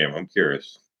about this game. I'm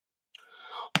curious.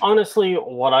 Honestly,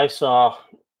 what I saw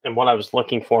and what I was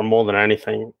looking for more than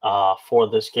anything for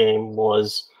this game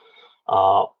was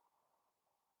on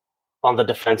the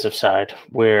defensive side,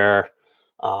 where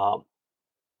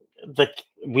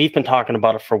we've been talking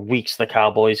about it for weeks. The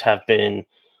Cowboys have been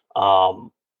a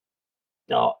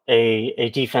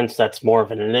defense that's more of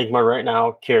an enigma right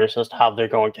now. Curious as to how they're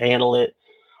going to handle it.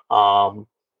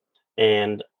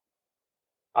 And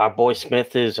our boy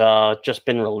Smith has just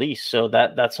been released, so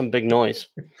that's some big noise.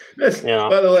 By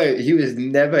the way, he was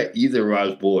never either of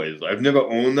our boys. I've never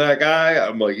owned that guy.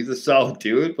 I'm like, he's a solid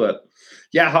dude, but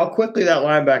yeah, how quickly that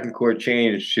linebacking core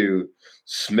changed to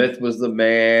Smith was the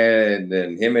man, and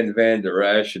then him and Van Der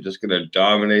Esch are just going to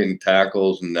dominate in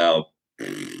tackles, and now.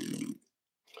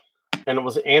 And it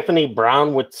was Anthony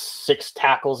Brown with 6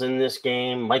 tackles in this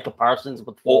game. Micah Parsons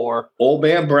with 4. Old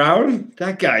man Brown,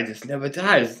 that guy just never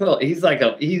dies. He's like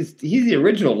he's the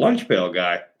original lunch pail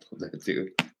guy. That dude.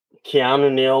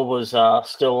 Keanu Neal was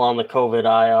still on the COVID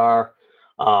IR.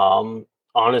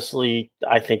 Honestly,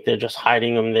 I think they're just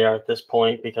hiding him there at this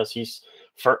point because he's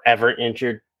forever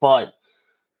injured. But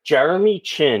Jeremy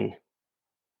Chin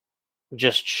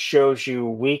just shows you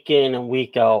week in and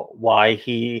week out why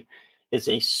he is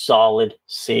a solid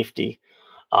safety,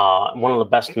 one of the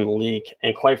best in the league.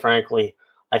 And quite frankly,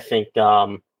 I think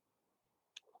I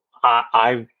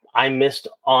missed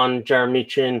on Jeremy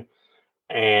Chin,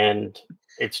 and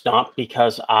it's not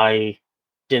because I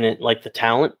didn't like the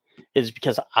talent. It's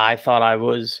because I thought I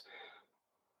was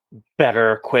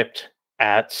better equipped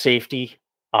at safety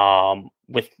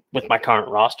with my current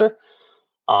roster.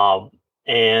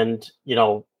 And,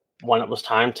 when it was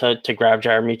time to grab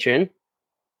Jeremy Chin,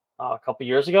 a couple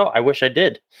years ago, I wish I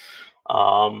did.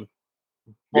 But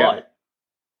what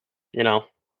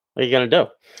are you gonna do?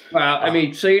 Well, I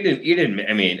mean, so you didn't.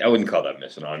 I mean, I wouldn't call that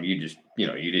missing on him. You just,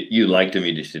 you liked him.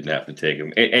 You just didn't have to take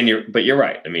him. But you're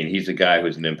right. I mean, he's a guy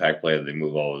who's an impact player. They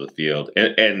move all over the field,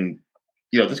 and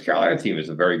this Carolina team is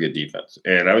a very good defense.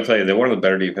 And I would tell you, they're one of the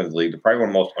better defenses in the league. They're probably one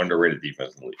of the most underrated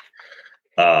defenses in the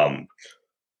league.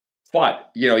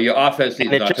 But your offense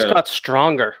needs and it just got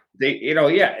stronger.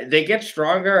 They get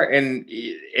stronger, and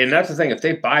that's the thing. If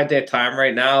they bide their time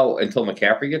right now until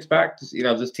McCaffrey gets back,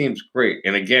 this team's great.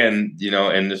 And again,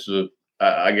 and this is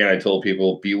again, I told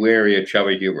people, be wary of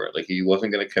Chuba Hubbard. Like, he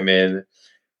wasn't going to come in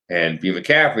and be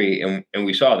McCaffrey, and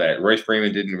we saw that. Royce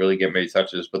Freeman didn't really get many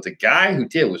touches, but the guy who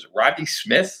did was Rodney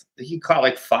Smith. He caught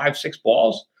like 5-6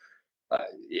 balls.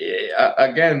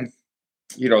 Again.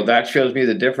 That shows me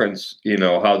the difference.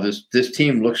 How this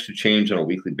team looks to change on a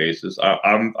weekly basis.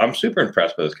 I'm super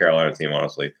impressed by this Carolina team,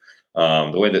 honestly.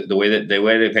 The way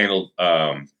they've handled,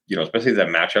 especially the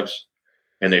matchups,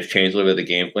 and they've changed a little bit of the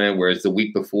game plan. Whereas the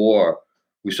week before,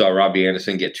 we saw Robbie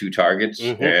Anderson get 2 targets,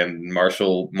 and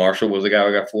Marshall was the guy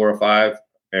who got 4 or 5.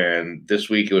 And this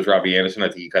week it was Robbie Anderson. I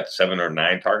think he got 7 or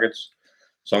 9 targets.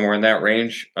 somewhere in that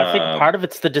range. I think part of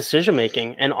it's the decision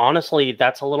making, and honestly,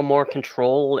 that's a little more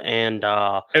control and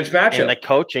it's matchup. and the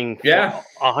coaching. Yeah,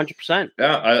 100%.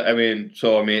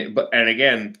 Yeah, but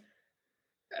again,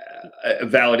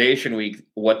 validation week.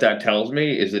 What that tells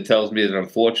me is it tells me that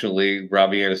unfortunately,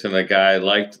 Robbie Anderson, that guy I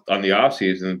liked on the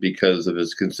offseason because of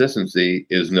his consistency,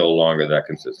 is no longer that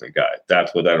consistent guy.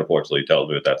 That's what that unfortunately tells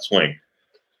me with that swing.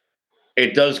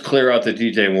 It does clear out that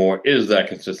DJ Moore is that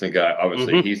consistent guy.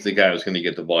 Obviously, he's the guy who's going to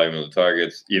get the volume of the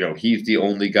targets. He's the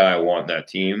only guy I want in that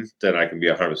team that I can be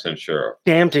 100% sure of.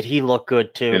 Damn, did he look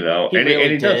good too? He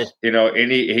really does. And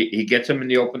he gets him in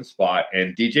the open spot.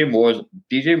 And DJ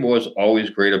Moore's always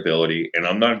great ability. And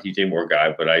I'm not a DJ Moore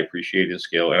guy, but I appreciate his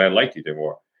skill and I like DJ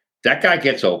Moore. That guy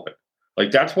gets open.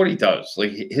 Like that's what he does.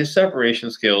 Like his separation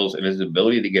skills and his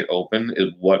ability to get open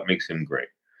is what makes him great.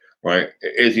 Right?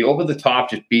 Is he over the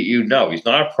top just beat you? No, he's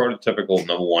not a prototypical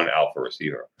number one alpha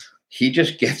receiver. He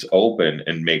just gets open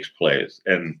and makes plays.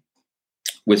 And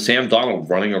with Sam Darnold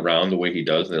running around the way he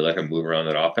does, and they let him move around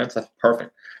that offense, that's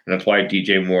perfect. And that's why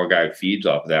DJ Moore guy feeds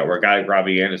off of that. Where a guy like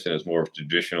Robbie Anderson is more of a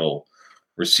traditional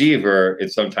receiver,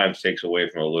 it sometimes takes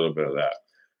away from a little bit of that.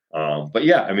 But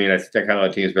yeah, I think that kind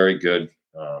of team is very good.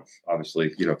 Obviously,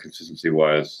 consistency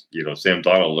wise, Sam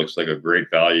Darnold looks like a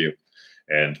great value.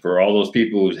 And for all those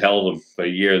people who's held him for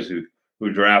years, who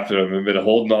drafted him and been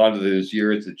holding on to this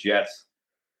year as the Jets,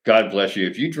 God bless you.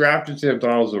 If you drafted Sam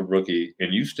Darnold as a rookie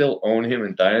and you still own him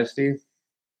in Dynasty,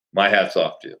 my hat's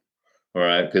off to you. All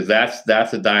right, because that's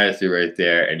a dynasty right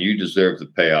there, and you deserve the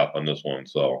payoff on this one.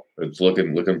 So it's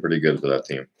looking pretty good for that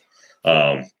team.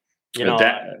 And to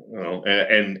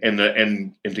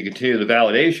continue the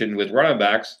validation with running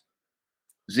backs,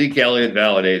 Zeke Elliott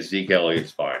validates. Zeke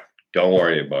Elliott's fine. Don't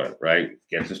worry about it, right?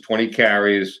 Gets his 20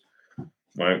 carries,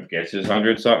 right? Gets his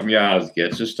 100-something yards,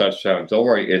 gets his touchdown. Don't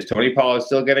worry. Is Tony Pollard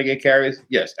still going to get carries?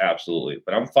 Yes, absolutely.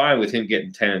 But I'm fine with him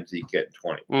getting 10 and Zeke getting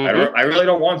 20. I really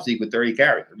don't want Zeke with 30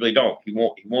 carries. I really don't. He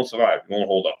won't survive. He won't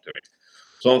hold up to me.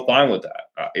 So I'm fine with that.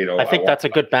 I think that's a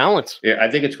good balance. Yeah, I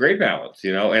think it's great balance,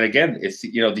 And again, it's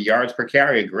the yards per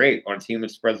carry are great on a team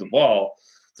that spreads the ball.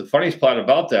 The funniest part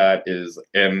about that is,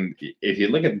 and if you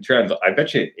look at the trends, I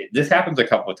bet you this happens a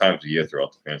couple of times a year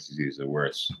throughout the fantasy season,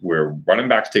 where running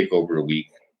backs take over a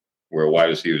week, where wide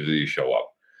receivers really show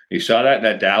up. You saw that in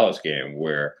that Dallas game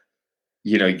where,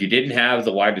 you didn't have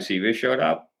the wide receivers showed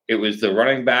up. It was the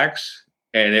running backs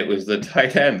and it was the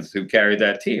tight ends who carried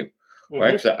that team,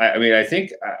 right? So I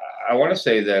think I want to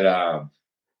say that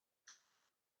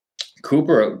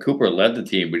Cooper led the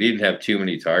team, but he didn't have too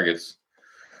many targets.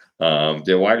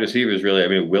 Their wide receivers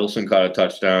really, Wilson caught a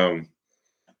touchdown,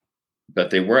 but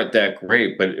they weren't that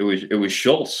great. But it was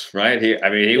Schultz, right?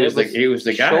 He was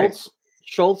the guy.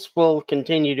 Schultz will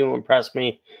continue to impress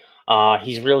me.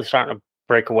 He's really starting to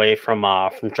break away from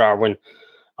Jarwin.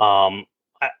 To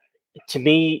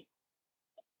me,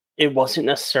 it wasn't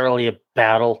necessarily a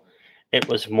battle. It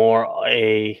was more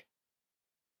a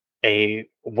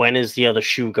when is the other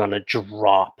shoe gonna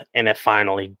drop, and it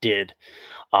finally did.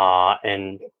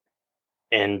 And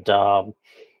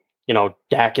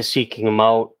Dak is seeking him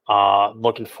out,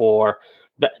 looking for.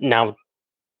 But now,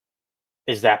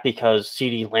 is that because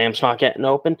CeeDee Lamb's not getting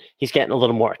open? He's getting a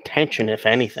little more attention, if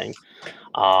anything.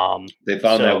 They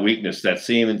found that weakness, that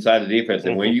seam inside the defense,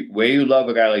 and where you love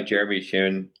a guy like Jeremy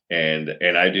Chin, and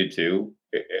I do too.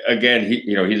 Again,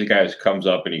 he's a guy who comes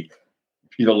up and he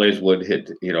lays wood,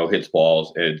 hits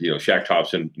balls, and Shaq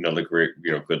Thompson, another great,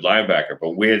 good linebacker.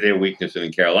 But where their weakness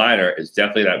in Carolina is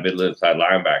definitely that middle inside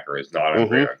linebacker is not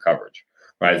great on coverage.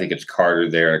 Right? I think it's Carter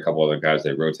there and a couple other guys.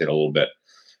 They rotate a little bit.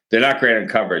 They're not great on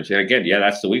coverage. And again,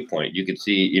 that's the weak point. You can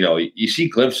see, you see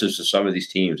glimpses of some of these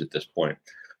teams at this point.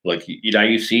 Like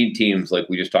you've seen teams like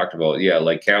we just talked about. Yeah,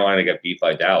 like Carolina got beat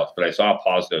by Dallas, but I saw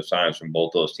positive signs from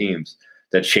both those teams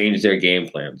that changed their game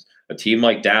plans. A team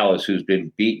like Dallas, who's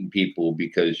been beating people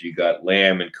because you got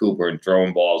Lamb and Cooper and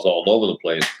throwing balls all over the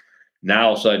place, now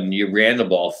all of a sudden you ran the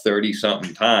ball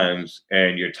 30-something times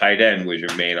and your tight end was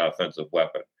your main offensive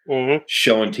weapon.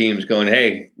 Showing teams going,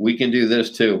 hey, we can do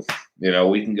this too.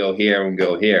 We can go here and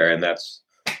go here. And that's,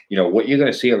 what you're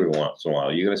going to see every once in a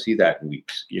while. You're going to see that in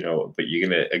weeks, but you're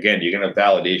going to have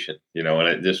validation,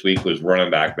 and this week was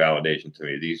running back validation to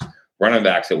me. These running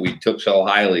backs that we took so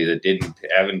highly that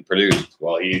haven't produced.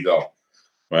 Well, here you go,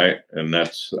 right? And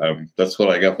that's what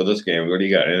I got for this game. What do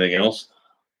you got? Anything else?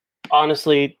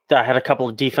 Honestly, I had a couple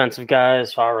of defensive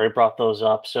guys. I already brought those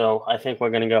up, so I think we're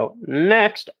going to go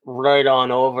next right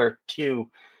on over to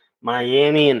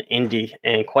Miami and Indy.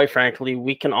 And quite frankly,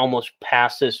 we can almost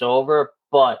pass this over,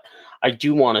 but I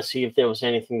do want to see if there was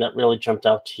anything that really jumped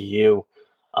out to you.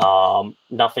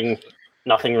 Nothing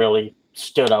really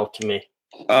stood out to me.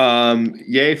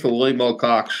 Yay for Willie Mo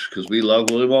Cox because we love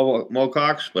Willie Mo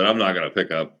Cox, but I'm not gonna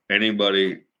pick up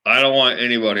anybody. I don't want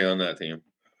anybody on that team.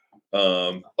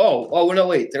 No,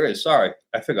 wait, there is. Sorry,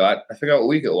 I forgot what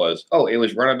week it was. Oh, it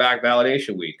was running back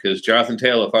validation week because Jonathan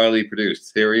Taylor finally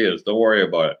produced. Here he is. Don't worry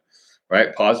about it.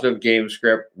 Right, positive game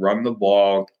script. Run the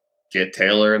ball. Get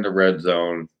Taylor in the red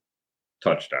zone.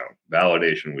 Touchdown.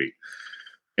 Validation week.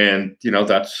 And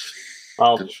that's.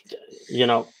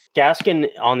 Gaskin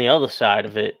on the other side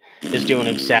of it is doing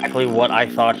exactly what I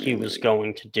thought he was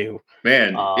going to do.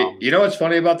 Man, what's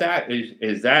funny about that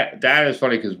is that is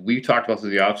funny because we talked about through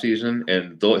the offseason,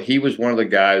 and he was one of the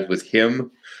guys with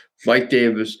him, Mike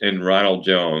Davis, and Ronald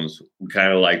Jones, who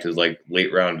kind of liked his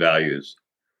late round values.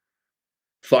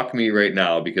 Fuck me right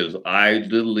now because I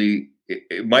literally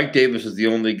Mike Davis is the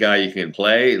only guy you can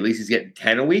play. At least he's getting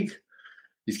 10 a week.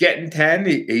 He's getting 10.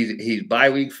 He's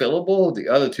bye-week fillable. The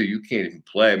other two, you can't even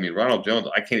play. I mean, Ronald Jones,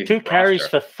 I can't even 2 carries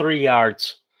for 3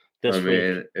 yards this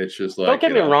week. It's just like... Don't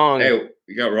get me wrong. Hey,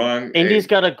 you got wrong. Indy's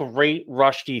got a great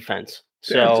rush defense.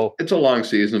 So it's a long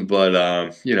season, but,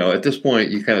 at this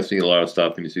point, you kind of see a lot of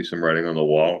stuff, and you see some writing on the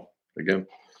wall again.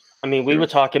 I mean, we were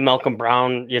talking Malcolm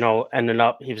Brown, ending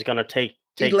up, he was going to take...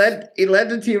 He led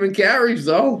the team in carries,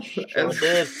 though. Sure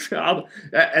did.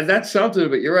 And that's something,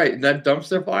 but you're right. And that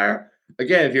dumpster fire...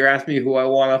 Again, if you're asking me who I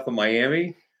want off of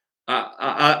Miami,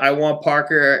 I want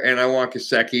Parker and I want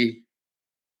Gesicki,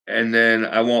 and then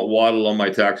I want Waddle on my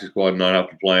taxi squad and not have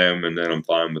to play him, and then I'm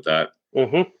fine with that.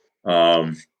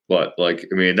 Mm-hmm. But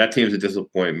that team's a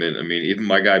disappointment. I mean, even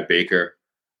my guy Baker,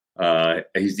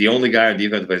 he's the only guy on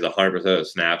defense that plays 100% of the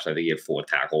snaps. I think he had 4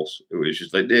 tackles. It was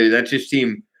just that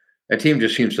team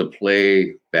just seems to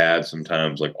play bad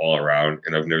sometimes, all around.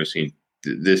 And I've never seen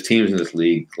there's teams in this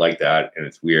league like that, and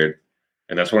it's weird.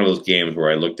 And that's one of those games where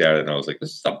I looked at it and I was like,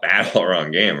 this is a bad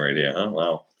all-around game right here. Huh?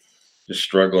 Wow. Just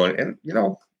struggling. And,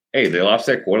 hey, they lost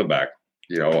their quarterback.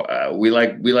 We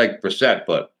like Brissett,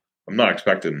 but I'm not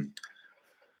expecting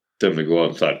them to go out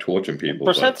and start torching people.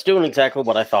 Brissett's doing exactly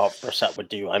what I thought Brissett would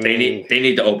do. They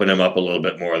need to open him up a little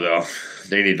bit more, though.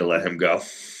 They need to let him go.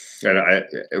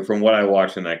 And from what I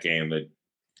watched in that game,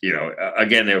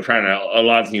 again, they were a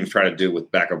lot of teams try to do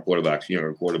with backup quarterbacks,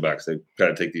 younger quarterbacks. They try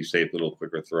to take these safe little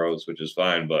quicker throws, which is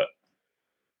fine. But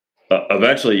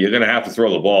eventually you're going to have to throw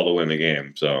the ball to win the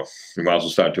game. So you might as well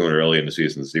start doing it early in the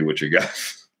season to see what you got.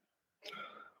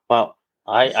 Well,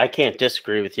 I can't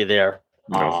disagree with you there.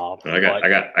 No, I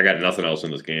got nothing else in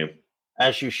this game.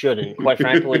 As you should. And quite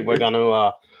frankly, we're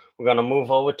gonna move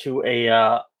over to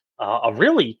a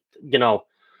really,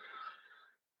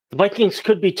 the Vikings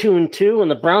could be 2-2,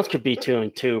 and the Browns could be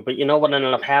 2-2. But you know what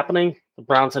ended up happening? The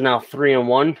Browns are now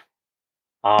 3-1,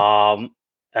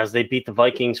 as they beat the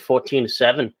Vikings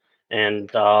 14-7. And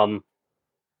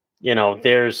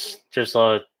there's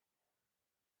a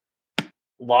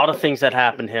lot of things that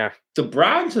happened here. The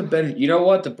Browns have been,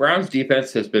 the Browns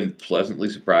defense has been pleasantly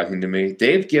surprising to me.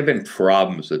 They've given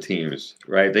problems to teams,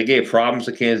 right? They gave problems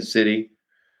to Kansas City.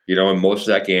 In most of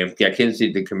that game. Yeah, Kansas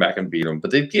City did come back and beat them, but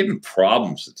they've given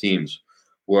problems to teams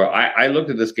where I looked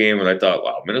at this game and I thought,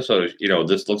 wow, Minnesota,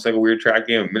 this looks like a weird track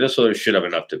game. Minnesota should have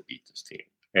enough to beat this team.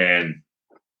 And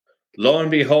lo and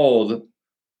behold,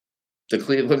 the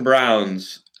Cleveland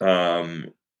Browns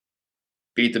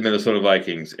beat the Minnesota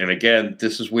Vikings. And again,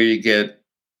 this is where you get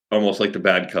almost like the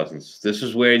bad cousins. This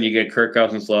is when you get Kirk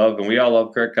Cousins love, and we all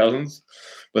love Kirk Cousins.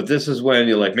 But this is when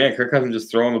you're like, man, Kirk Cousins just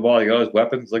throwing the ball. You got his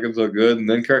weapons looking so good. And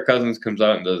then Kirk Cousins comes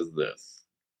out and does this.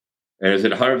 And is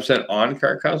it 100% on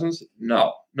Kirk Cousins?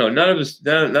 No. None of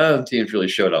the teams really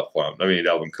showed up for him. I mean,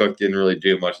 Dalvin Cook didn't really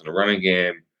do much in the running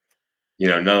game.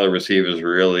 None of the receivers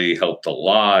really helped a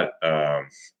lot.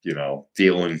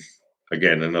 Thielen,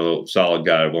 again, another solid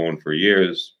guy I've owned for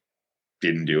years,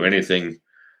 didn't do anything.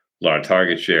 A lot of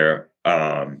target share.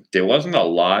 There wasn't a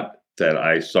lot that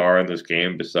I saw in this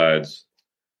game besides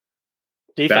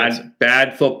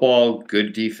bad football,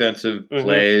 good defensive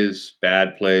plays,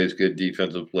 bad plays, good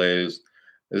defensive plays.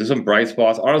 There's some bright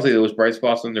spots. Honestly, there was bright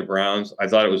spots in the Browns. I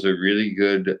thought it was a really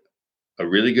good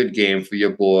game for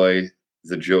your boy,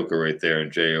 the Joker, right there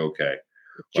in JOK.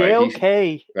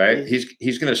 JOK, right?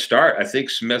 He's going to start. I think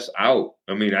Smith's out.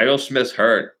 I mean, I know Smith's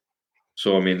hurt.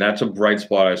 So, I mean, that's a bright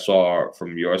spot I saw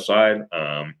from your side.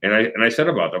 And I said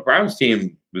about the Browns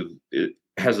team, it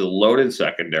has a loaded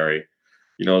secondary.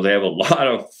 They have a lot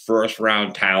of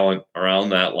first-round talent around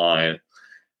that line.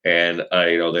 And,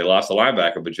 they lost the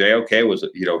linebacker. But JOK was,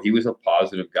 he was a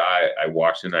positive guy I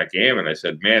watched in that game. And I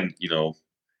said, man,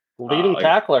 leading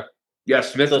tackler. Yeah,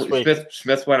 Smith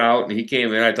went out and he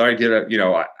came in. I thought he did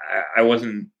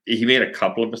he made a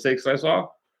couple of mistakes I saw.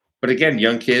 But again,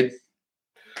 young kid.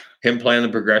 him playing the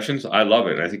progressions, I love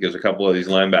it. And I think there's a couple of these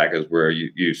linebackers where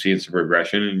you've seen some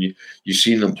progression and you've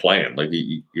seen them playing. Like,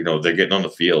 they're getting on the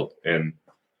field. And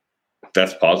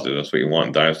that's positive. That's what you want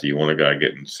in Dynasty. You want a guy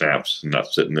getting snaps and not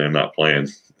sitting there not playing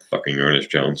fucking Ernest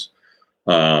Jones.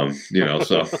 So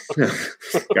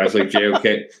guys like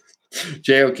JOK,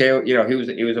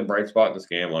 he was a bright spot in this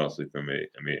game, honestly, for me.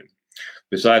 I mean,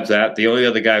 besides that, the only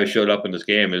other guy who showed up in this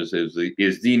game is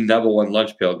the number one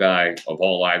lunch pail guy of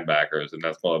all linebackers, and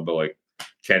that's called like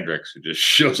Kendricks, who just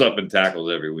shows up and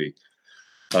tackles every week.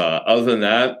 Other than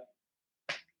that,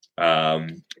 I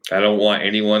don't want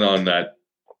anyone on that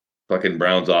fucking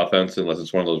Browns offense unless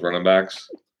it's one of those running backs.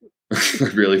 I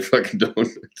really fucking don't.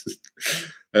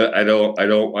 I don't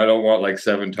want like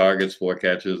 7 targets, 4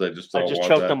 catches. I just don't. I just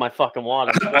choked on my fucking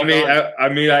water.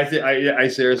 I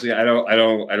seriously, I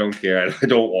don't care. I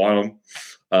don't want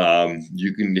them.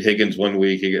 You can Higgins 1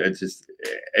 week.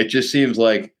 It just seems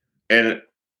like, and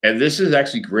this is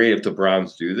actually great if the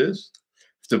Browns do this.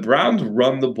 If the Browns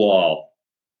run the ball,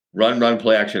 run,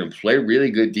 play action, and play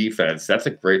really good defense, that's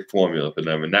a great formula for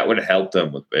them, and that would help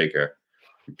them with Baker.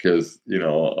 Because,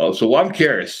 so I'm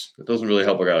curious. It doesn't really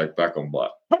help a guy like Beckham,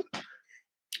 but,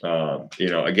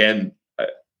 again,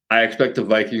 I expect the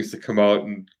Vikings to come out,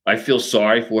 and I feel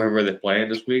sorry for whoever they're playing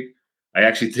this week. I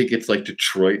actually think it's like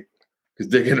Detroit, because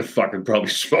they're going to fucking probably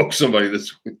smoke somebody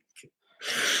this week.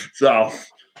 So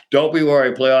don't be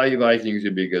worried. Play all you Vikings.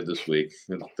 You'll be good this week.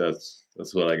 That's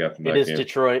what I got from that game. It is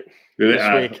Detroit.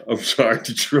 I'm sorry,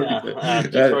 Detroit. Yeah,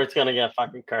 Detroit's gonna get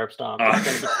fucking curb stomped.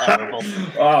 It's gonna be terrible.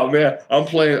 Oh man, I'm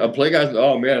playing guys.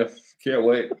 Oh man, can't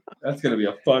wait. That's gonna be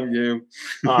a fun game.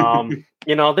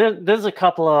 There's a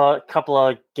couple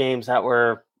of games that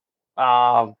were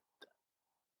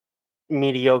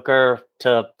mediocre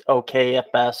to okay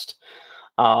at best.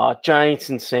 Giants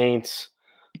and Saints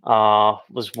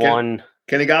was one.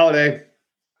 Kenny Golladay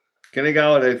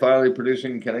finally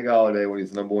producing Kenny Golladay when he's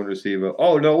the number 1 receiver.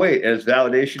 Oh, no, wait. And it's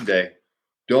validation day.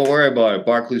 Don't worry about it.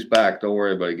 Barkley's back. Don't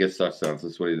worry about it. He gets touchdowns.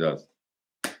 That's what he does.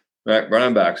 Right?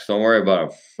 Running backs. Don't worry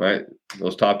about them. Right?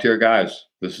 Those top-tier guys.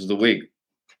 This is the week.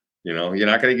 You're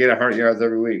not going to get 100 yards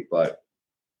every week, but,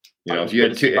 if you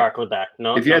had 2. Barkley back.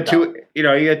 No, if you had 2, you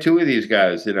had 2 of these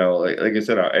guys, like I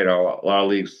said, a lot of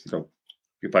leagues,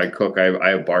 if I cook,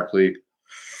 I have Barkley.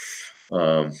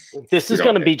 This is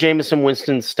going to be Jameson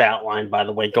Winston's stat line, by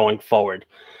the way, going forward.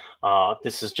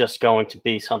 This is just going to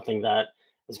be something that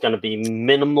is going to be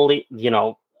minimally,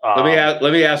 let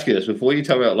me ask you this before you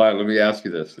tell me that line. Let me ask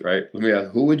you this, right? Let me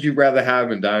ask, who would you rather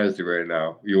have in Dynasty right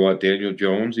now? You want Daniel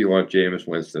Jones? Or you want Jameis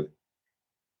Winston?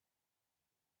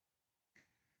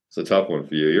 It's a tough one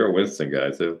for you. You're a Winston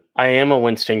guy too. I am a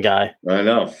Winston guy. I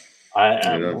know.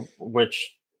 I'm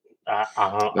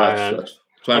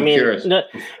curious.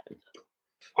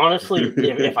 Honestly,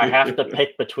 if I have to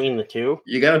pick between the two,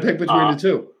 you got to pick between the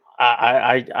two.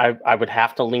 I would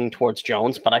have to lean towards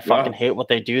Jones, but I fucking hate what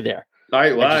they do there.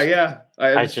 I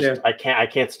understand. I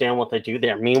can't stand what they do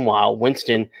there. Meanwhile,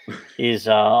 Winston is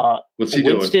what's he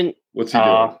doing? What's he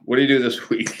doing? What do you do this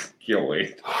week? Can't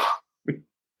wait.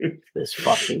 This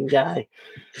fucking guy.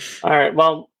 All right.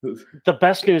 Well, the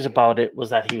best news about it was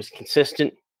that he was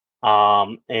consistent,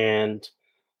 and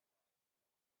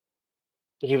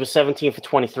he was 17 for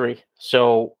 23.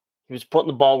 So he was putting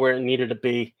the ball where it needed to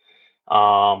be.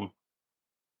 But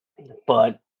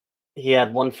he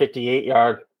had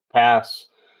 158-yard pass.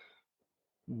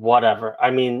 Whatever. I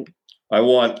mean, I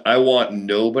want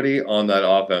nobody on that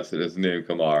offense that isn't named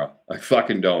Kamara. I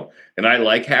fucking don't. And I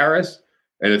like Harris.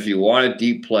 And if you want a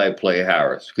deep play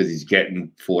Harris because he's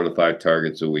getting 4 to 5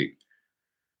 targets a week.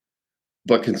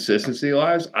 But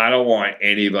consistency-wise, I don't want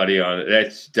anybody on it.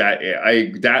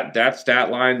 That stat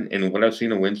line and what I've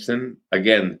seen of Winston,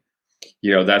 again,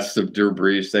 that's the Drew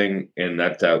Brees thing, and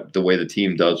that the way the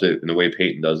team does it and the way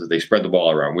Peyton does it, they spread the ball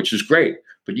around, which is great.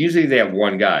 But usually they have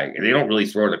one guy, and they don't really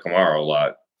throw to Kamara a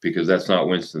lot because that's not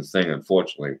Winston's thing,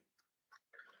 unfortunately.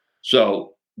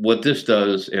 So what this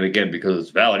does, and again, because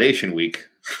it's validation week,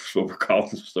 that's what we're calling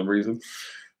this for some reason,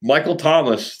 Michael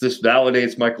Thomas, this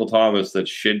validates Michael Thomas that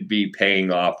should be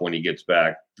paying off when he gets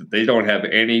back. They don't have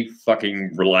any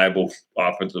fucking reliable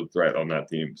offensive threat on that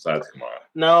team besides Kamara.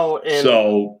 No,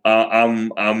 so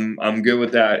I'm good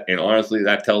with that. And honestly,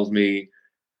 that tells me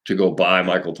to go buy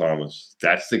Michael Thomas.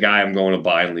 That's the guy I'm going to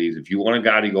buy in leagues. If you want a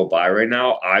guy to go buy right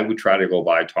now, I would try to go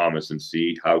buy Thomas and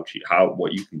see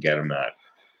what you can get him at.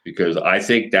 Because I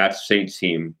think that Saints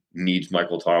team needs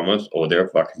Michael Thomas or they're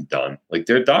fucking done. Like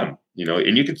they're done.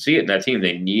 And you can see it in that team.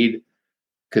 They need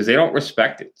because they don't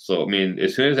respect it. So, I mean,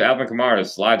 as soon as Alvin Kamara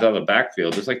slides out of the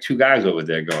backfield, there's like two guys over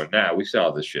there going, nah, we saw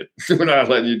this shit. We're not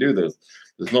letting you do this.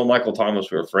 There's no Michael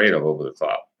Thomas we're afraid of over the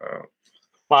top.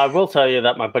 Well, I will tell you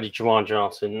that my buddy Juwan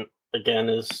Johnson, again,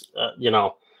 is,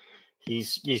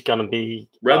 he's going to be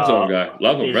red zone guy.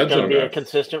 Love him. Red zone guy. He's going to be a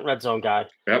consistent red zone guy.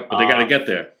 Yep, but they got to get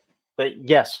there. But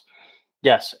yes.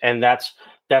 And that's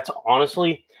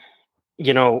honestly,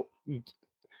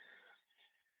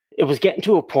 it was getting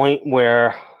to a point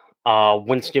where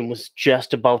Winston was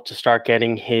just about to start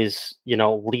getting his,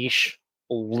 leash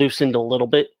loosened a little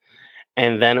bit.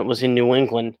 And then it was in New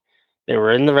England. They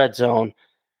were in the red zone.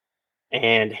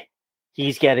 And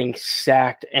he's getting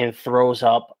sacked and throws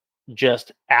up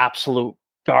just absolute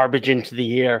garbage into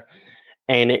the air.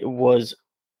 And it was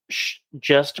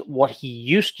just what he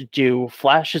used to do,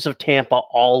 flashes of Tampa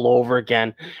all over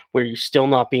again, where you're still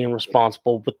not being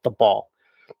responsible with the ball.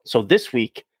 So this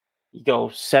week, you go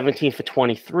 17 for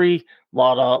 23,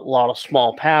 lot of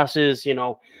small passes.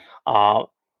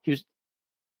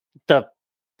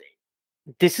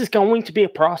 This is going to be a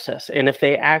process, and if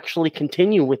they actually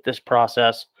continue with this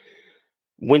process,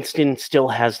 Winston still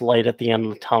has light at the end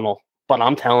of the tunnel. But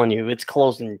I'm telling you, it's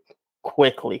closing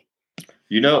quickly.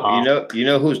 You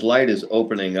know whose light is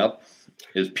opening up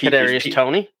is Kadarius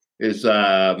Toney.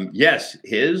 Yes,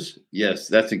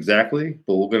 that's exactly.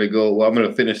 But we're gonna go. Well, I'm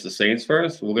gonna finish the Saints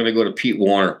first. We're gonna go to Pete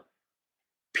Warner.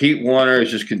 Pete Warner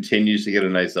just continues to get a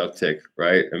nice uptick,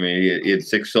 right? I mean, he had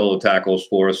 6 solo tackles,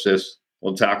 4 assists,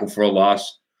 1 tackle for a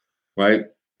loss, right?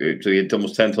 So he had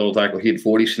almost 10 total tackles. He had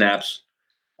 40 snaps.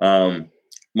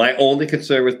 My only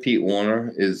concern with Pete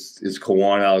Warner is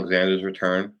Kawan Alexander's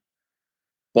return.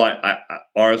 But I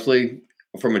honestly,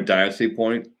 from a dynasty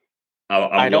point,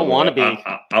 I don't want to be.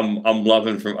 I'm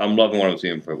loving what I'm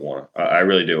seeing from Warner. I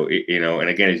really do. And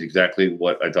again, he's exactly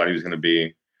what I thought he was going to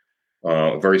be.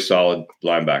 A very solid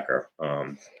linebacker.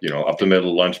 Up the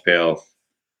middle, lunch pail,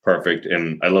 perfect.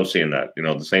 And I love seeing that.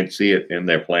 The Saints see it, and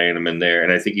they're playing him in there.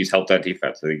 And I think he's helped that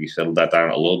defense. I think he settled that down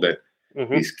a little bit.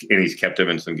 Mm-hmm. He's kept him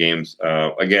in some games.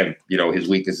 Again, his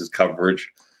weakness is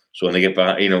coverage. So when they get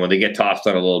behind, when they get tossed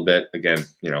on a little bit, again,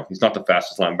 he's not the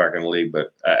fastest linebacker in the league,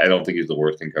 but I don't think he's the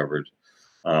worst in coverage.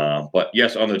 But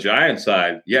yes, on the Giants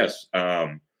side, yes,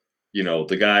 the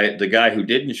guy who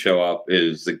didn't show up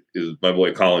is my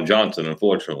boy Colin Johnson,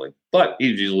 unfortunately, but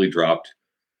he's easily dropped,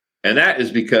 and that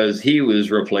is because he was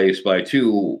replaced by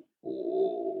 2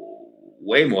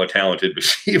 way more talented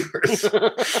receivers.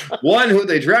 One who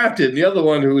they drafted, and the other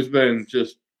one who's been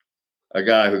just a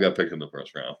guy who got picked in the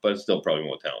first round, but still probably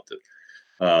more talented.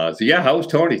 So yeah, how was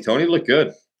Toney? Toney looked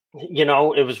good.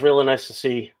 It was really nice to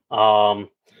see. A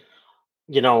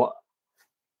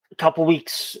couple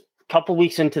weeks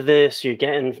into this, you're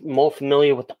getting more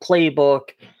familiar with the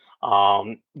playbook.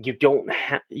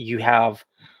 You have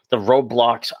the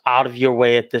roadblocks out of your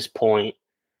way at this point.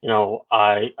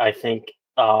 I think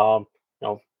 9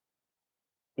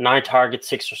 targets,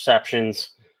 6 receptions,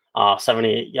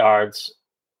 78 yards.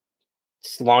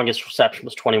 His longest reception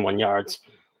was 21 yards.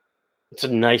 It's a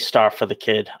nice start for the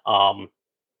kid. I'm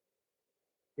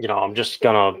just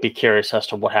gonna be curious as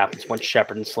to what happens when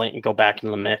Shepard and Slayton go back into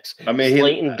the mix.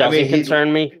 Slayton doesn't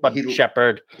concern me, but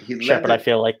Shepard, I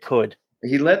feel like could.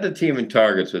 He led the team in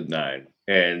targets with 9.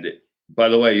 And by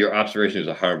the way, your observation is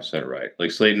 100% right. Like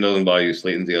Slayton doesn't bother you.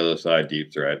 Slayton's the other side,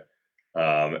 deep threat.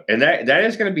 And that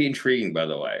is going to be intriguing, by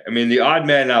the way. I mean, the odd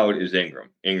man out is Ingram.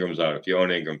 Ingram's out. If you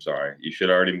own Ingram, sorry, you should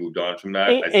have already moved on from that.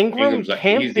 Ingram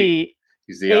can't be.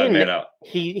 He's the odd man out.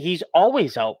 He's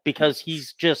always out because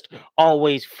he's just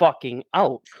always fucking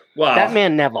out. Well, that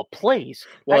man never plays.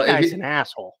 That guy's an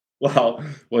asshole. Well,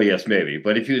 yes, maybe.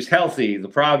 But if he was healthy, the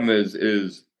problem is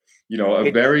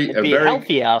a very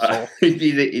healthy asshole. It'd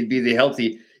be the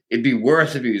healthy. It'd be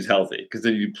worse if he was healthy because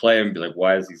then you'd play him and be like,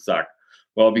 why does he suck?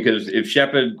 Well, because if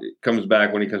Shepard comes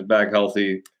back, when he comes back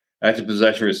healthy, that's a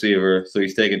possession receiver, so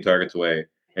he's taking targets away.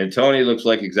 And Toney looks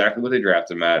like exactly what they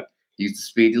drafted him at. He's the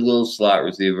speedy little slot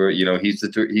receiver. He's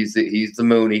the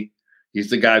Mooney. He's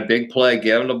the guy, big play,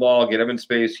 get him the ball, get him in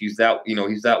space. He's that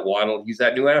Waddle. He's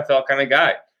that new NFL kind of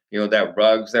guy. That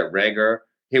Ruggs, that Rager.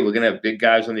 Hey, we're gonna have big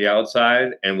guys on the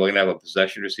outside, and we're gonna have a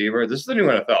possession receiver. This is the new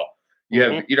NFL. You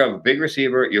have a big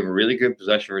receiver. You have a really good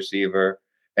possession receiver.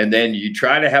 And then you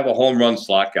try to have a home run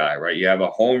slot guy, right? You have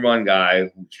a home run guy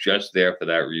who's just there for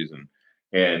that reason.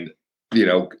 And,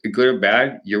 good or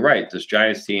bad, you're right. This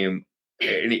Giants team,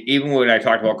 and even when I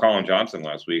talked about Colin Johnson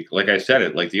last week, like I said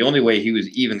it, like the only way he was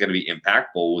even going to be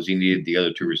impactful was he needed the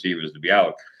other 2 receivers to be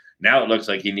out. Now it looks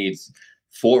like he needs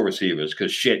 4 receivers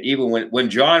because even when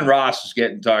John Ross is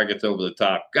getting targets over the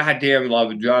top, goddamn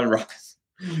loving John Ross.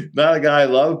 Not a guy I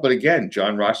love, but again,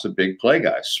 John Ross is a big play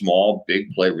guy, small,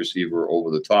 big play receiver over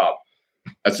the top.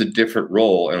 That's a different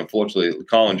role. And unfortunately,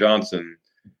 Colin Johnson,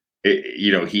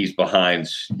 he's behind,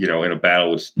 in a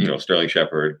battle with, Sterling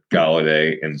Shepard,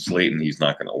 Galladay, and Slayton. He's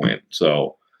not going to win.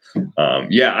 So,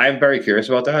 I'm very curious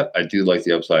about that. I do like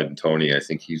the upside in Tony. I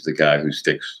think he's the guy who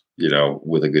sticks,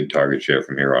 with a good target share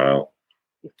from here on out.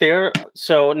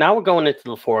 So now we're going into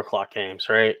the 4:00 games,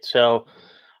 right? So,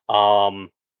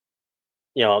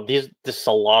 this is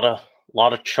a lot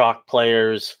of chalk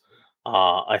players.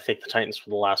 I think the Titans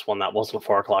were the last one that wasn't a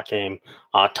 4:00 game.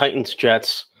 Titans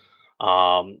Jets.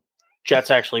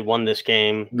 Jets actually won this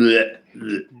game,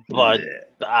 but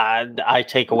I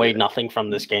take away nothing from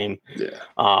this game.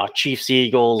 Yeah. Chiefs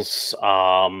Eagles.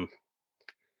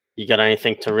 You got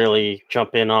anything to really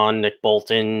jump in on? Nick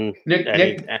Bolton.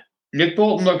 Nick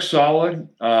Bolton looks solid.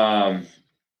 I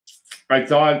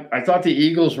thought the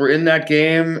Eagles were in that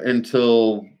game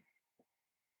until,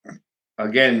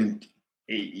 again,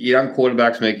 young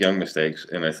quarterbacks make young mistakes,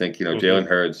 and I think Jalen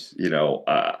Hurts.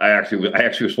 I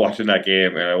actually was watching that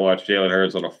game, and I watched Jalen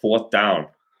Hurts on a fourth down,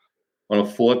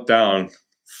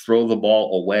 throw the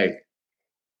ball away,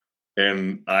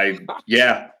 and I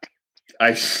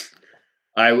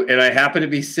happen to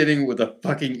be sitting with a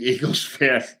fucking Eagles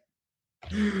fan,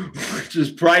 which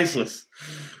is priceless.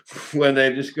 When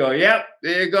they just go, yep,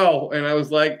 there you go, and I was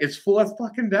like, it's fourth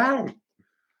fucking down.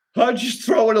 How'd you just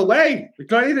throw it away?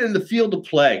 It's not even in the field of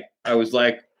play. I was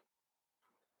like,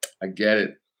 I get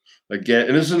it. And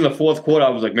this is in the fourth quarter. I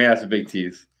was like, man, that's a big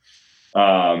tease.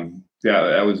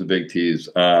 That was a big tease.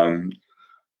 All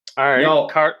right.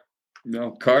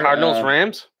 Cardinals,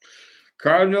 Rams.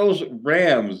 Cardinals,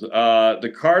 Rams.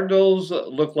 The Cardinals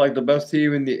look like the best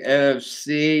team in the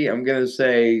NFC. I'm going to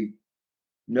say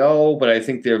no, but I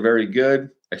think they're very good.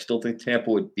 I still think Tampa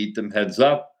would beat them heads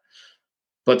up.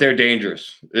 But they're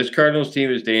dangerous. This Cardinals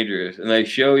team is dangerous, and they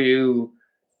show you,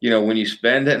 when you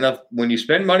spend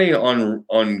money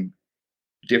on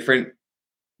different,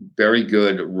 very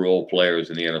good role players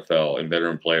in the NFL and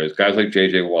veteran players, guys like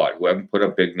J.J. Watt, who haven't put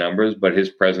up big numbers, but his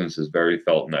presence is very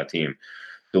felt in that team.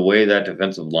 The way that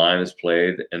defensive line is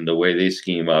played, and the way they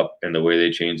scheme up, and the way they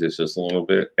change their system a little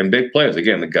bit, and big players.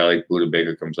 Again, the guy like Budda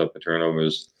Baker comes up with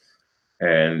turnovers,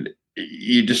 and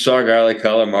you just saw a guy like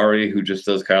Kyler Murray who just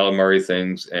does Kyler Murray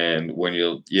things. And when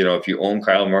if you own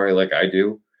Kyler Murray like I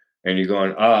do, and you're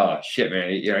going, shit, man,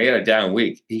 he had a down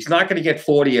week. He's not going to get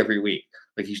 40 every week.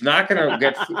 Like he's not going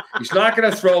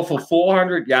to throw for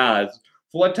 400 yards,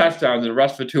 4 touchdowns, and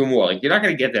rush for 2 more. Like you're not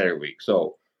going to get that every week.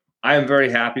 So I am very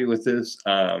happy with this.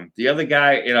 The other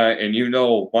guy, and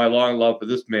my long love for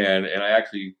this man, and I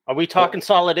actually are we talking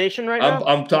consolidation right now?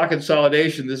 I'm talking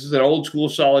consolidation. This is an old school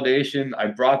consolidation. I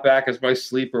brought back as my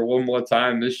sleeper one more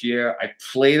time this year. I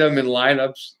played him in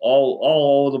lineups all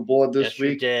over the board this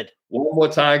week. You did. One more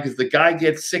time because the guy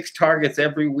gets 6 targets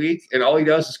every week, and all he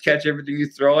does is catch everything you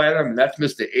throw at him. And that's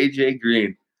Mr. AJ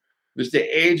Green. Mr.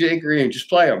 AJ Green, just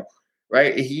play him.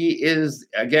 Right, he is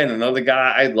again another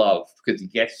guy I love because he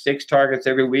gets 6 targets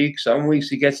every week. Some weeks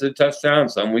he gets a touchdown,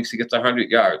 some weeks he gets 100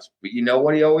 yards. But you know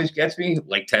what he always gets me?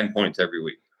 Like 10 points every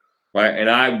week, right? And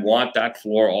I want that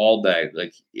floor all day.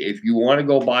 Like if you want to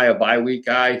go buy a bye week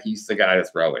guy, he's the guy to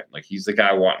throw in. Like he's the guy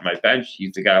I want on my bench.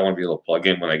 He's the guy I want to be able to plug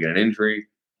in when I get an injury.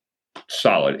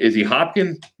 Solid. Is he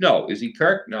Hopkins? No. Is he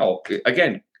Kirk? No.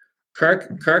 Again,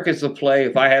 Kirk is the play.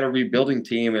 If I had a rebuilding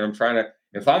team and I'm trying to.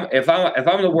 If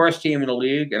I'm the worst team in the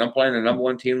league and I'm playing the number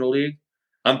 1 team in the league,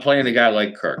 I'm playing a guy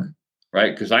like Kirk,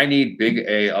 right? Because I need big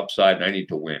A upside and I need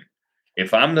to win.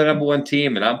 If I'm the number 1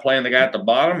 team and I'm playing the guy at the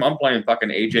bottom, I'm playing fucking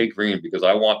AJ Green because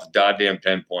I want the goddamn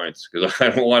 10 points because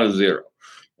I don't want a 0,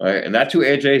 right? And that's who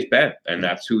AJ's been, and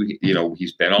that's who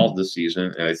he's been all this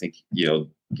season. And I think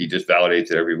he just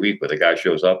validates it every week. But the guy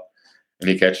shows up and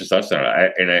he catches touchdown.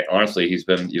 Honestly, he's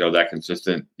been that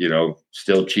consistent,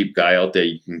 still cheap guy out there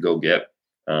you can go get.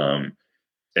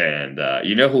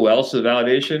 Who else is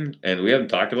validation? And we haven't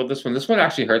talked about this one. This one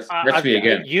actually hurts me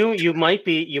again. You might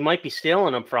be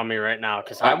stealing them from me right now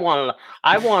because I wanted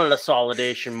a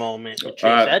solidation moment with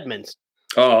Chase Edmonds.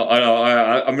 Oh, I know.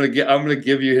 I'm gonna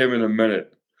give you him in a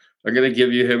minute. All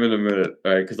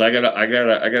right, because I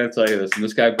gotta tell you this, and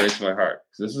this guy breaks my heart.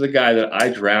 This is a guy that I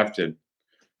drafted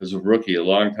as a rookie a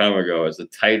long time ago as a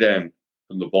tight end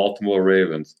from the Baltimore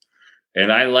Ravens,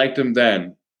 and I liked him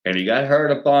then. And he got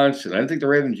hurt a bunch, and I didn't think the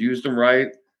Ravens used him right.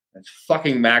 That's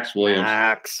fucking Max Williams.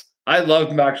 I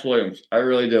love Max Williams. I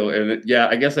really do. And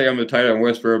I guess I am the tight end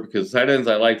whisperer because tight ends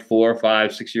I liked 4,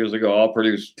 5, 6 years ago all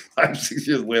produced 5, 6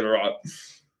 years later on.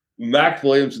 Max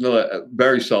Williams, another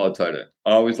very solid tight end.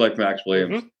 I always liked Max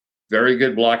Williams. Mm-hmm. Very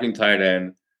good blocking tight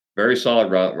end. Very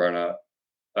solid route runner.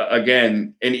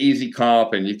 again, an easy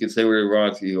comp, and you can say where he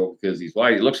runs because he's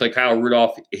white. He looks like Kyle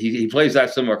Rudolph. He plays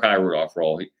that similar Kyle Rudolph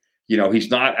role. He's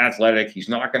not athletic. He's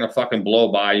not going to fucking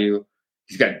blow by you.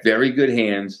 He's got very good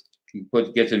hands. He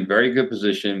gets in very good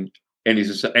position,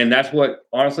 and that's what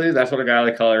honestly that's what a guy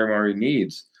like Kyler Murray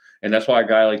needs, and that's why a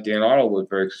guy like Dan Arnold was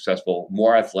very successful,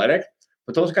 more athletic.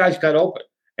 But those guys got open,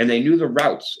 and they knew the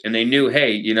routes, and they knew,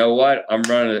 hey, you know what? I'm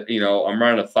running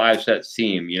a 5-set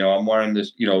seam. I'm running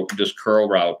this, this curl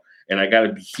route, and I got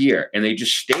to be here. And they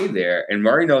just stay there. And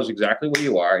Murray knows exactly where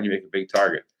you are, and you make a big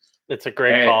target. It's a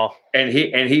great call. And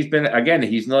he's been, again,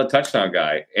 he's another touchdown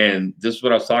guy. And this is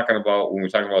what I was talking about when we were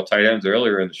talking about tight ends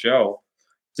earlier in the show.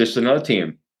 Just another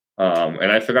team.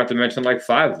 And I forgot to mention like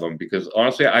 5 of them because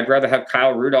honestly, I'd rather have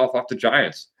Kyle Rudolph off the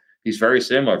Giants. He's very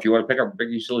similar. If you want to pick up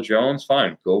Biggie Seals-Jones,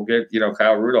 fine. Go get,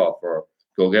 Kyle Rudolph or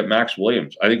go get Max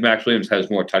Williams. I think Max Williams has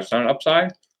more touchdown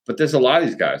upside, but there's a lot of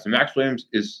these guys. And Max Williams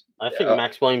is. I think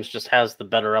Max Williams just has the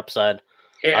better upside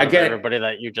of everybody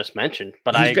that you just mentioned.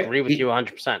 But I agree with you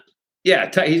 100%. Yeah,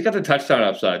 he's got the touchdown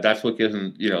upside. That's what gives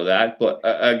him, that. But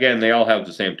again, they all have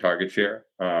the same target share.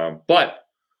 But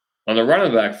on the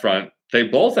running back front, they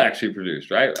both actually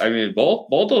produced, right? I mean, both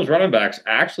those running backs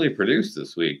actually produced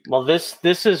this week. Well, this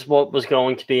is what was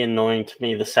going to be annoying to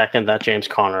me the second that James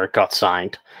Conner got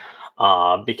signed,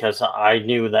 because I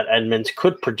knew that Edmonds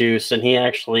could produce, and he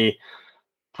actually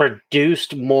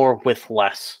produced more with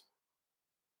less.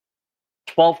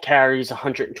 12 carries,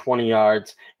 120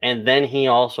 yards, and then he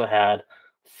also had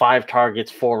 5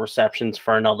 targets, 4 receptions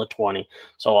for another 20.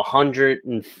 So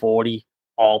 140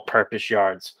 all-purpose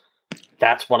yards.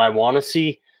 That's what I want to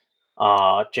see.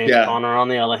 James Conner, on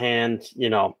the other hand,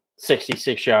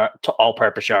 66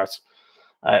 all-purpose yards.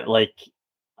 But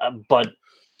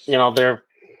they're.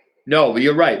 No, but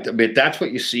you're right. I mean, that's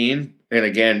what you've seen. And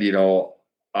again,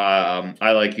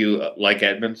 I like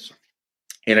Edmonds.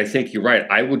 And I think you're right.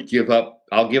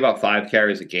 I'll give up 5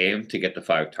 carries a game to get the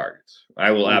 5 targets. I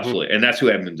will absolutely. And that's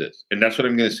who Edmonds is. And that's what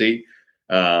I'm going to see.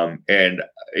 And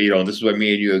this is where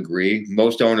me and you agree.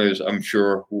 Most owners, I'm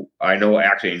sure, I know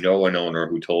an owner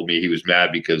who told me he was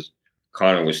mad because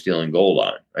Connor was stealing goal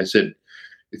line. I said,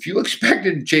 if you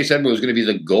expected Chase Edmonds was going to be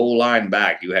the goal line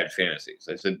back, you had fantasies.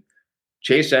 I said,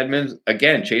 Chase Edmonds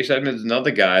is another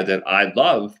guy that I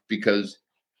love because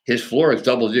his floor is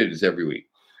double digits every week.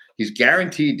 He's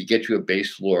guaranteed to get you a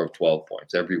base floor of 12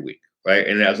 points every week, right?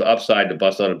 And it has the upside to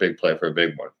bust out a big play for a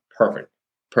big one.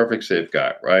 Perfect safe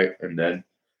guy, right? And then,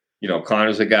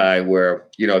 Connor's a guy where,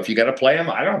 if you got to play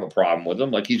him, I don't have a problem with him.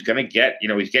 Like he's going to get,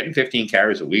 he's getting 15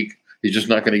 carries a week. He's just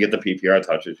not going to get the PPR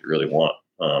touches you really want.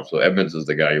 So Edmonds is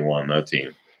the guy you want on that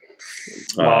team.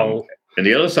 And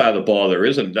the other side of the ball, there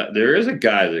is a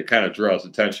guy that kind of draws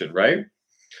attention, right?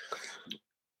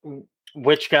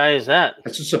 Which guy is that?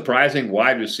 That's a surprising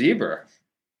wide receiver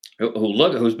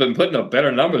who's been putting up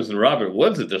better numbers than Robert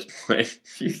Woods at this point.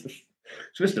 Jesus.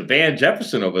 It's Mr. Van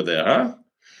Jefferson over there, huh?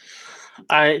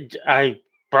 I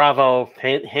bravo,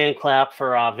 hand clap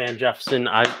for Van Jefferson.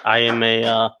 I'm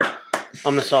a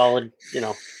solid,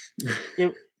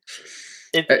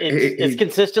 it's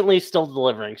consistently still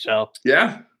delivering. So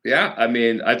yeah. I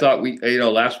mean, I thought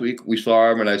last week we saw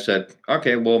him and I said,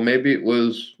 okay, well maybe it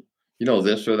was,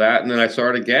 this or that. And then I saw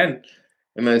it again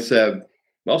and I said,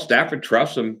 well, Stafford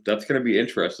trusts him. That's going to be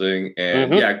interesting.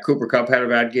 And Cooper Kupp had a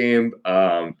bad game.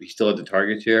 He still had the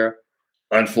target share.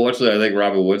 Unfortunately, I think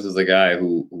Robert Woods is the guy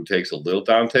who takes a little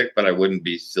down tick, but I wouldn't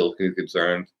be still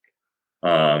concerned.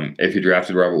 If you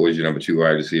drafted Robert Woods, your number 2 wide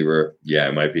receiver, I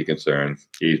might be concerned.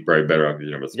 He's probably better off as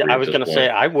your number 3. Yeah, I was going to say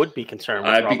I would be concerned.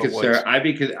 Woods.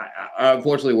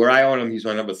 Unfortunately, where I own him, he's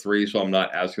my number 3, so I'm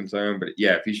not as concerned. But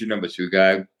if he's your number 2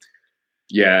 guy.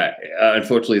 Yeah,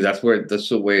 unfortunately, that's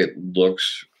the way it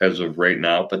looks as of right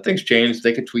now. But things change;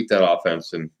 they could tweak that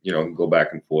offense and go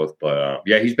back and forth. But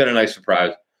he's been a nice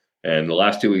surprise. And the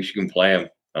last 2 weeks, you can play him.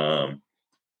 Why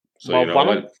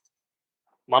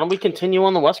don't we continue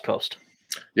on the West Coast?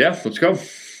 Yeah, let's go.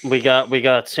 We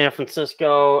got San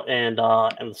Francisco and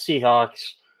the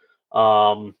Seahawks.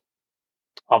 I'll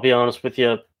be honest with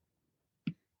you.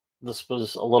 This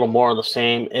was a little more of the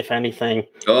same, if anything.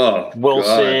 Oh,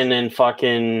 Wilson God. And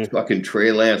fucking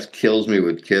Trey Lance kills me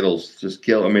with Kittles.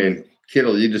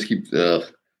 Kittle, you just keep. Yeah.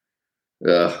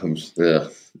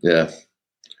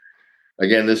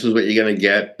 Again, this is what you're gonna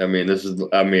get.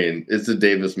 It's the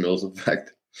Davis Mills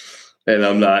effect, and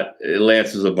I'm not.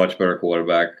 Lance is a much better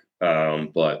quarterback,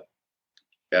 but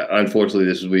unfortunately,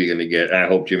 this is what you're gonna get. I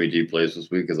hope Jimmy G plays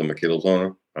this week because I'm a Kittles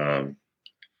owner.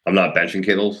 I'm not benching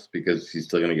Kittles because he's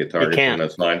still going to get targets, and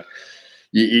that's fine.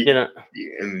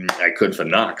 I could for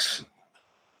Knox.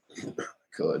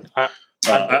 Could.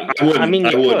 I wouldn't. I mean,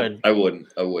 you could. I wouldn't.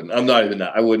 I'm not even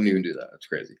that. I wouldn't even do that. That's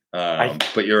crazy.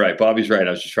 But you're right. Bobby's right.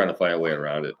 I was just trying to find a way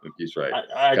around it. He's right.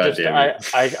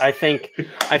 I think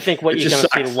what you're going to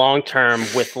see long term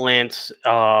with Lance.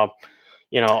 I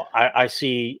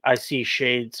see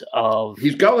shades of.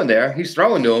 He's going there. He's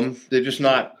throwing to him. They're just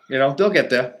not. They'll get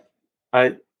there.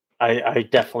 I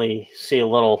definitely see a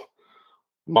little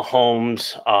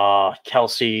Mahomes,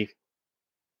 Kelsey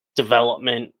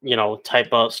development, type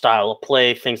of style of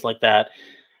play, things like that.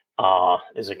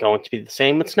 Is it going to be the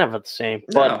same? It's never the same,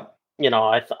 but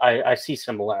I see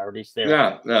similarities there.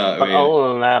 Yeah, no. But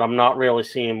other than that, I'm not really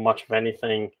seeing much of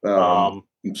anything. I'm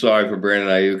sorry for Brandon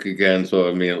Ayuk again. So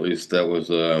at least that was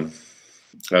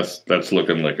that's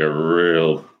looking like a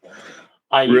real.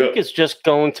 Ayuk is just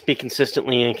going to be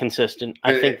consistently inconsistent.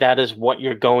 I think that is what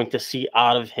you're going to see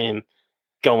out of him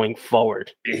going forward.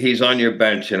 He's on your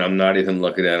bench, and I'm not even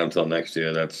looking at him until next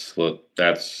year. That's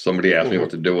somebody asked me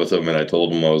what to do with him, and I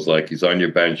told him I was like, he's on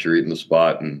your bench. You're eating the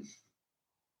spot, and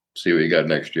see what you got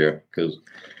next year. Because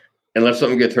unless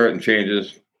something gets hurt and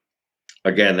changes,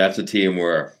 again, that's a team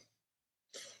where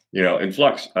in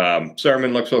flux.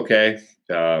 Sermon looks okay.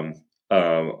 I'm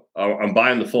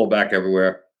buying the fullback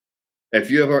everywhere. If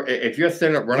you're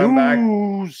thin at running back,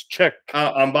 check.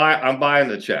 I'm buying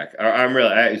the check. I'm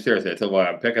really seriously. I tell you what,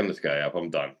 I'm picking this guy up. I'm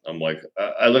done. I'm like,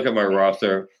 I look at my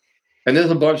roster, and there's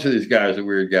a bunch of these guys are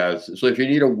weird guys. So if you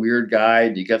need a weird guy,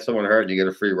 you get someone hurt, you get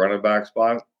a free running back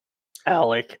spot.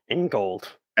 Alec Ingold's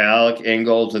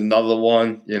another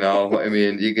one.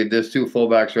 There's two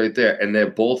fullbacks right there, and they're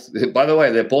both. By the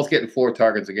way, they're both getting 4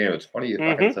 targets a game. It's funny you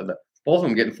fucking said that. Both of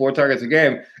them getting 4 targets a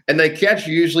game, and they catch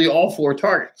usually all 4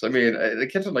 targets. I mean, they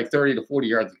catch them like 30 to 40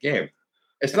 yards a game.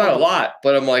 It's not a lot,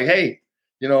 but I'm like, hey,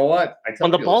 you know what? When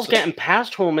the ball's getting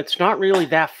past to him, it's not really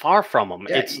that far from him.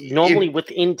 Yeah, it's normally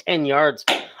within 10 yards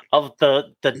of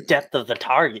the depth of the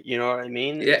target. You know what I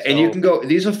mean? Yeah, and you can go.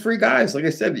 These are free guys. Like I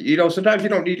said, sometimes you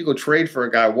don't need to go trade for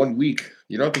a guy 1 week.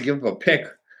 You don't have to give him a pick.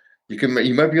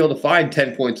 You might be able to find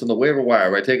 10 points on the waiver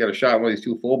wire by taking a shot at one of these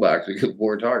 2 fullbacks to get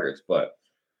 4 targets, but.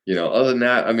 Other than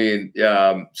that,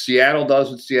 Seattle does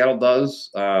what Seattle does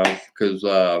because,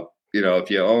 if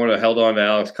you own a held on to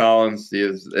Alex Collins,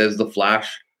 is the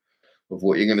flash of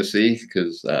what you're going to see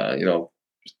because,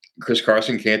 Chris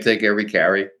Carson can't take every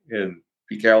carry, and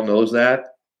Pete Carroll knows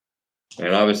that.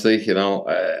 And obviously,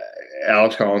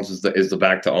 Alex Collins is the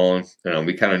back to own.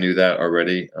 We kind of knew that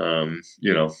already. I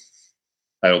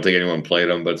don't think anyone played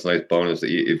him, but it's a nice bonus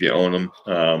if you own him.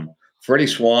 Freddie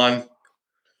Swan.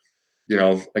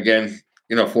 Again,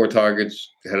 4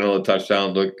 targets, had another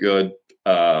touchdown, looked good.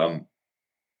 I'm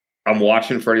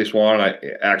watching Freddie Swan.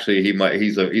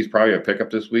 He's probably a pickup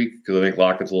this week because I think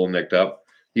Lockett's a little nicked up.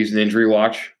 He's an injury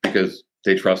watch because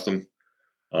they trust him.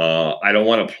 I don't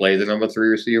want to play the number 3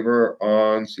 receiver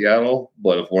on Seattle,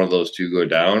 but if one of those 2 go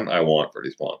down, I want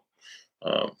Freddie Swan.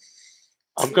 I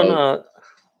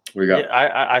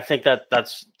think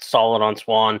that's solid on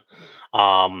Swan.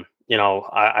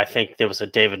 I think there was a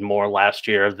David Moore last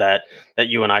year that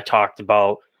you and I talked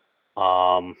about,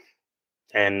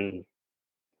 and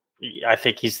I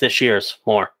think he's this year's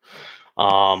Moore.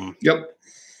 Yep.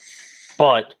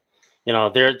 But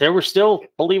there were still,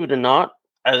 believe it or not,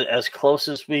 as close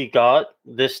as we got,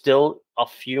 there's still a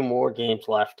few more games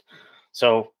left.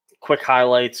 So quick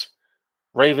highlights: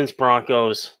 Ravens,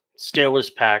 Broncos,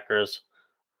 Steelers, Packers,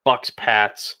 Bucks,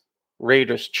 Pats,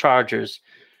 Raiders, Chargers.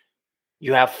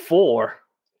 You have 4,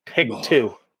 pick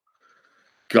 2.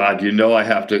 God, I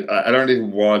have to. I don't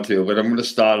even want to, but I'm going to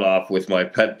start off with my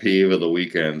pet peeve of the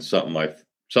weekend. Something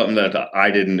that I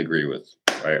didn't agree with,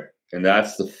 right? And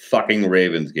that's the fucking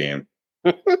Ravens game.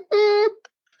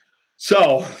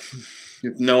 So,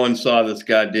 if no one saw this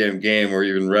goddamn game or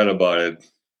even read about it,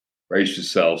 brace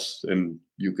yourselves, and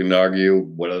you can argue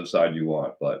whatever side you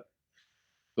want, but.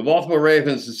 The Baltimore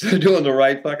Ravens is doing the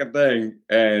right fucking thing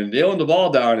and nailing the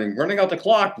ball down and running out the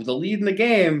clock with the lead in the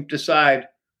game, decide,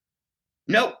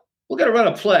 nope, we're going to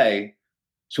run a play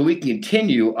so we can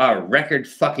continue our record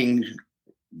fucking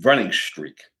running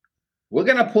streak. We're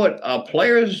going to put a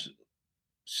player's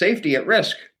safety at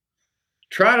risk.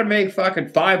 Try to make fucking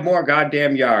 5 more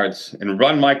goddamn yards and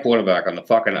run my quarterback on the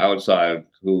fucking outside,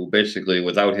 who basically,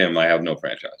 without him, I have no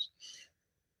franchise.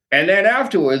 And then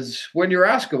afterwards, when you're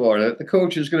asked about it, the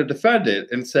coach is going to defend it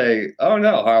and say, oh,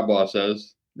 no, Harbaugh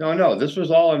says, no, this was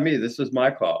all on me. This is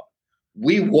my call.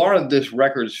 We wanted this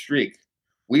record streak.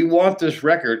 We want this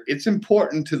record. It's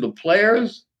important to the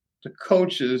players, the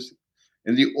coaches,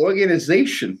 and the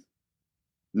organization.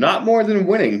 Not more than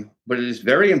winning, but it is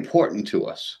very important to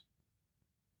us.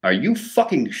 Are you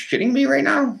fucking shitting me right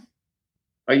now?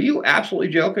 Are you absolutely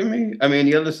joking me? I mean,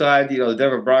 the other side, the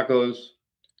Denver Broncos,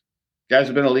 guys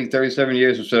have been in the league 37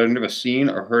 years or so. I've never seen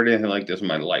or heard anything like this in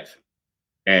my life.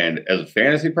 And as a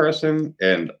fantasy person,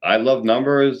 and I love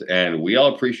numbers, and we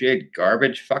all appreciate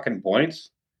garbage fucking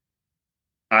points.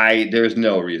 There's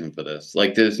no reason for this.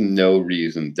 Like, there's no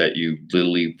reason that you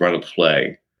literally run a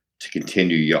play to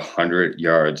continue your 100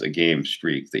 yards a game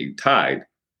streak that you tied.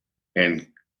 And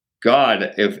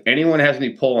God, if anyone has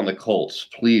any pull on the Colts,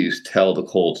 please tell the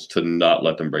Colts to not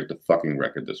let them break the fucking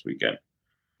record this weekend.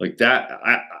 Like that,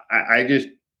 I just,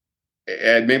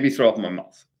 it made me throw up in my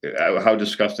mouth how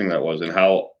disgusting that was and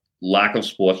how lack of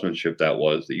sportsmanship that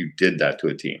was that you did that to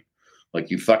a team. Like,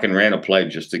 you fucking ran a play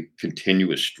just to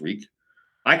continue a streak.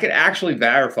 I could actually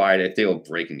verify it if they were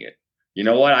breaking it. You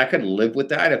know what? I could live with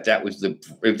that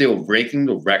if they were breaking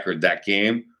the record that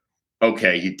game.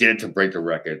 Okay, you did it to break the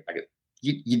record.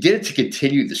 You did it to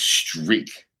continue the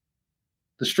streak.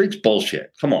 The streak's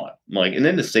bullshit. Come on. Like, and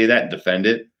then to say that and defend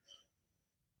it,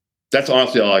 that's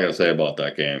honestly all I gotta say about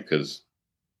that game, because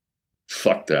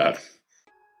fuck that.